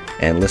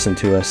 And listen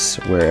to us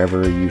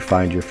wherever you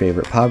find your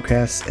favorite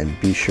podcasts, and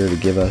be sure to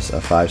give us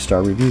a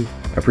 5-star review.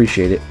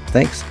 Appreciate it.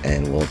 Thanks,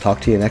 and we'll talk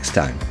to you next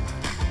time.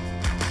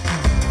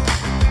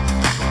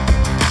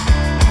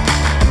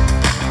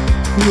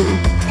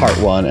 Part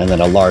 1 and then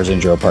a Lars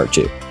intro part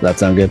 2. That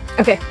sound good?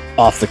 Okay.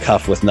 Off the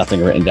cuff with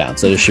nothing written down.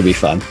 So this should be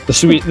fun.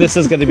 This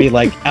is going to be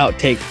like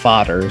outtake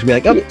fodder. It's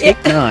going to be like,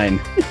 take 9.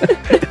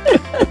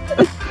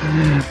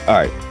 All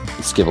right.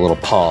 Let's give a little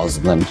pause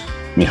and then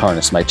let me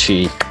harness my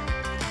chi.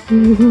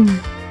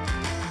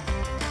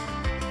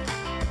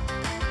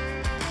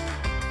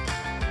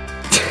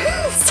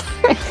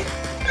 Sorry.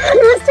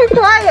 It was too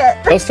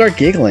quiet. Don't start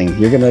giggling.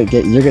 You're gonna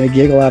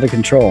giggle out of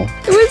control.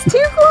 It was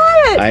too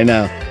quiet. I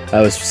know. I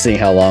was seeing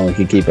how long we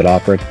could keep it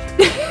awkward.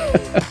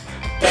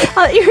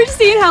 You were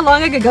seeing how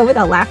long I could go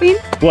without laughing?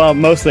 Well,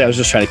 mostly I was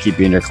just trying to keep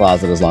you in your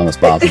closet as long as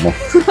possible.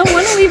 I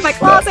want to leave my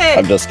closet. No,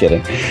 I'm just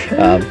kidding.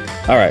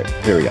 All right,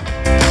 here we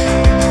go.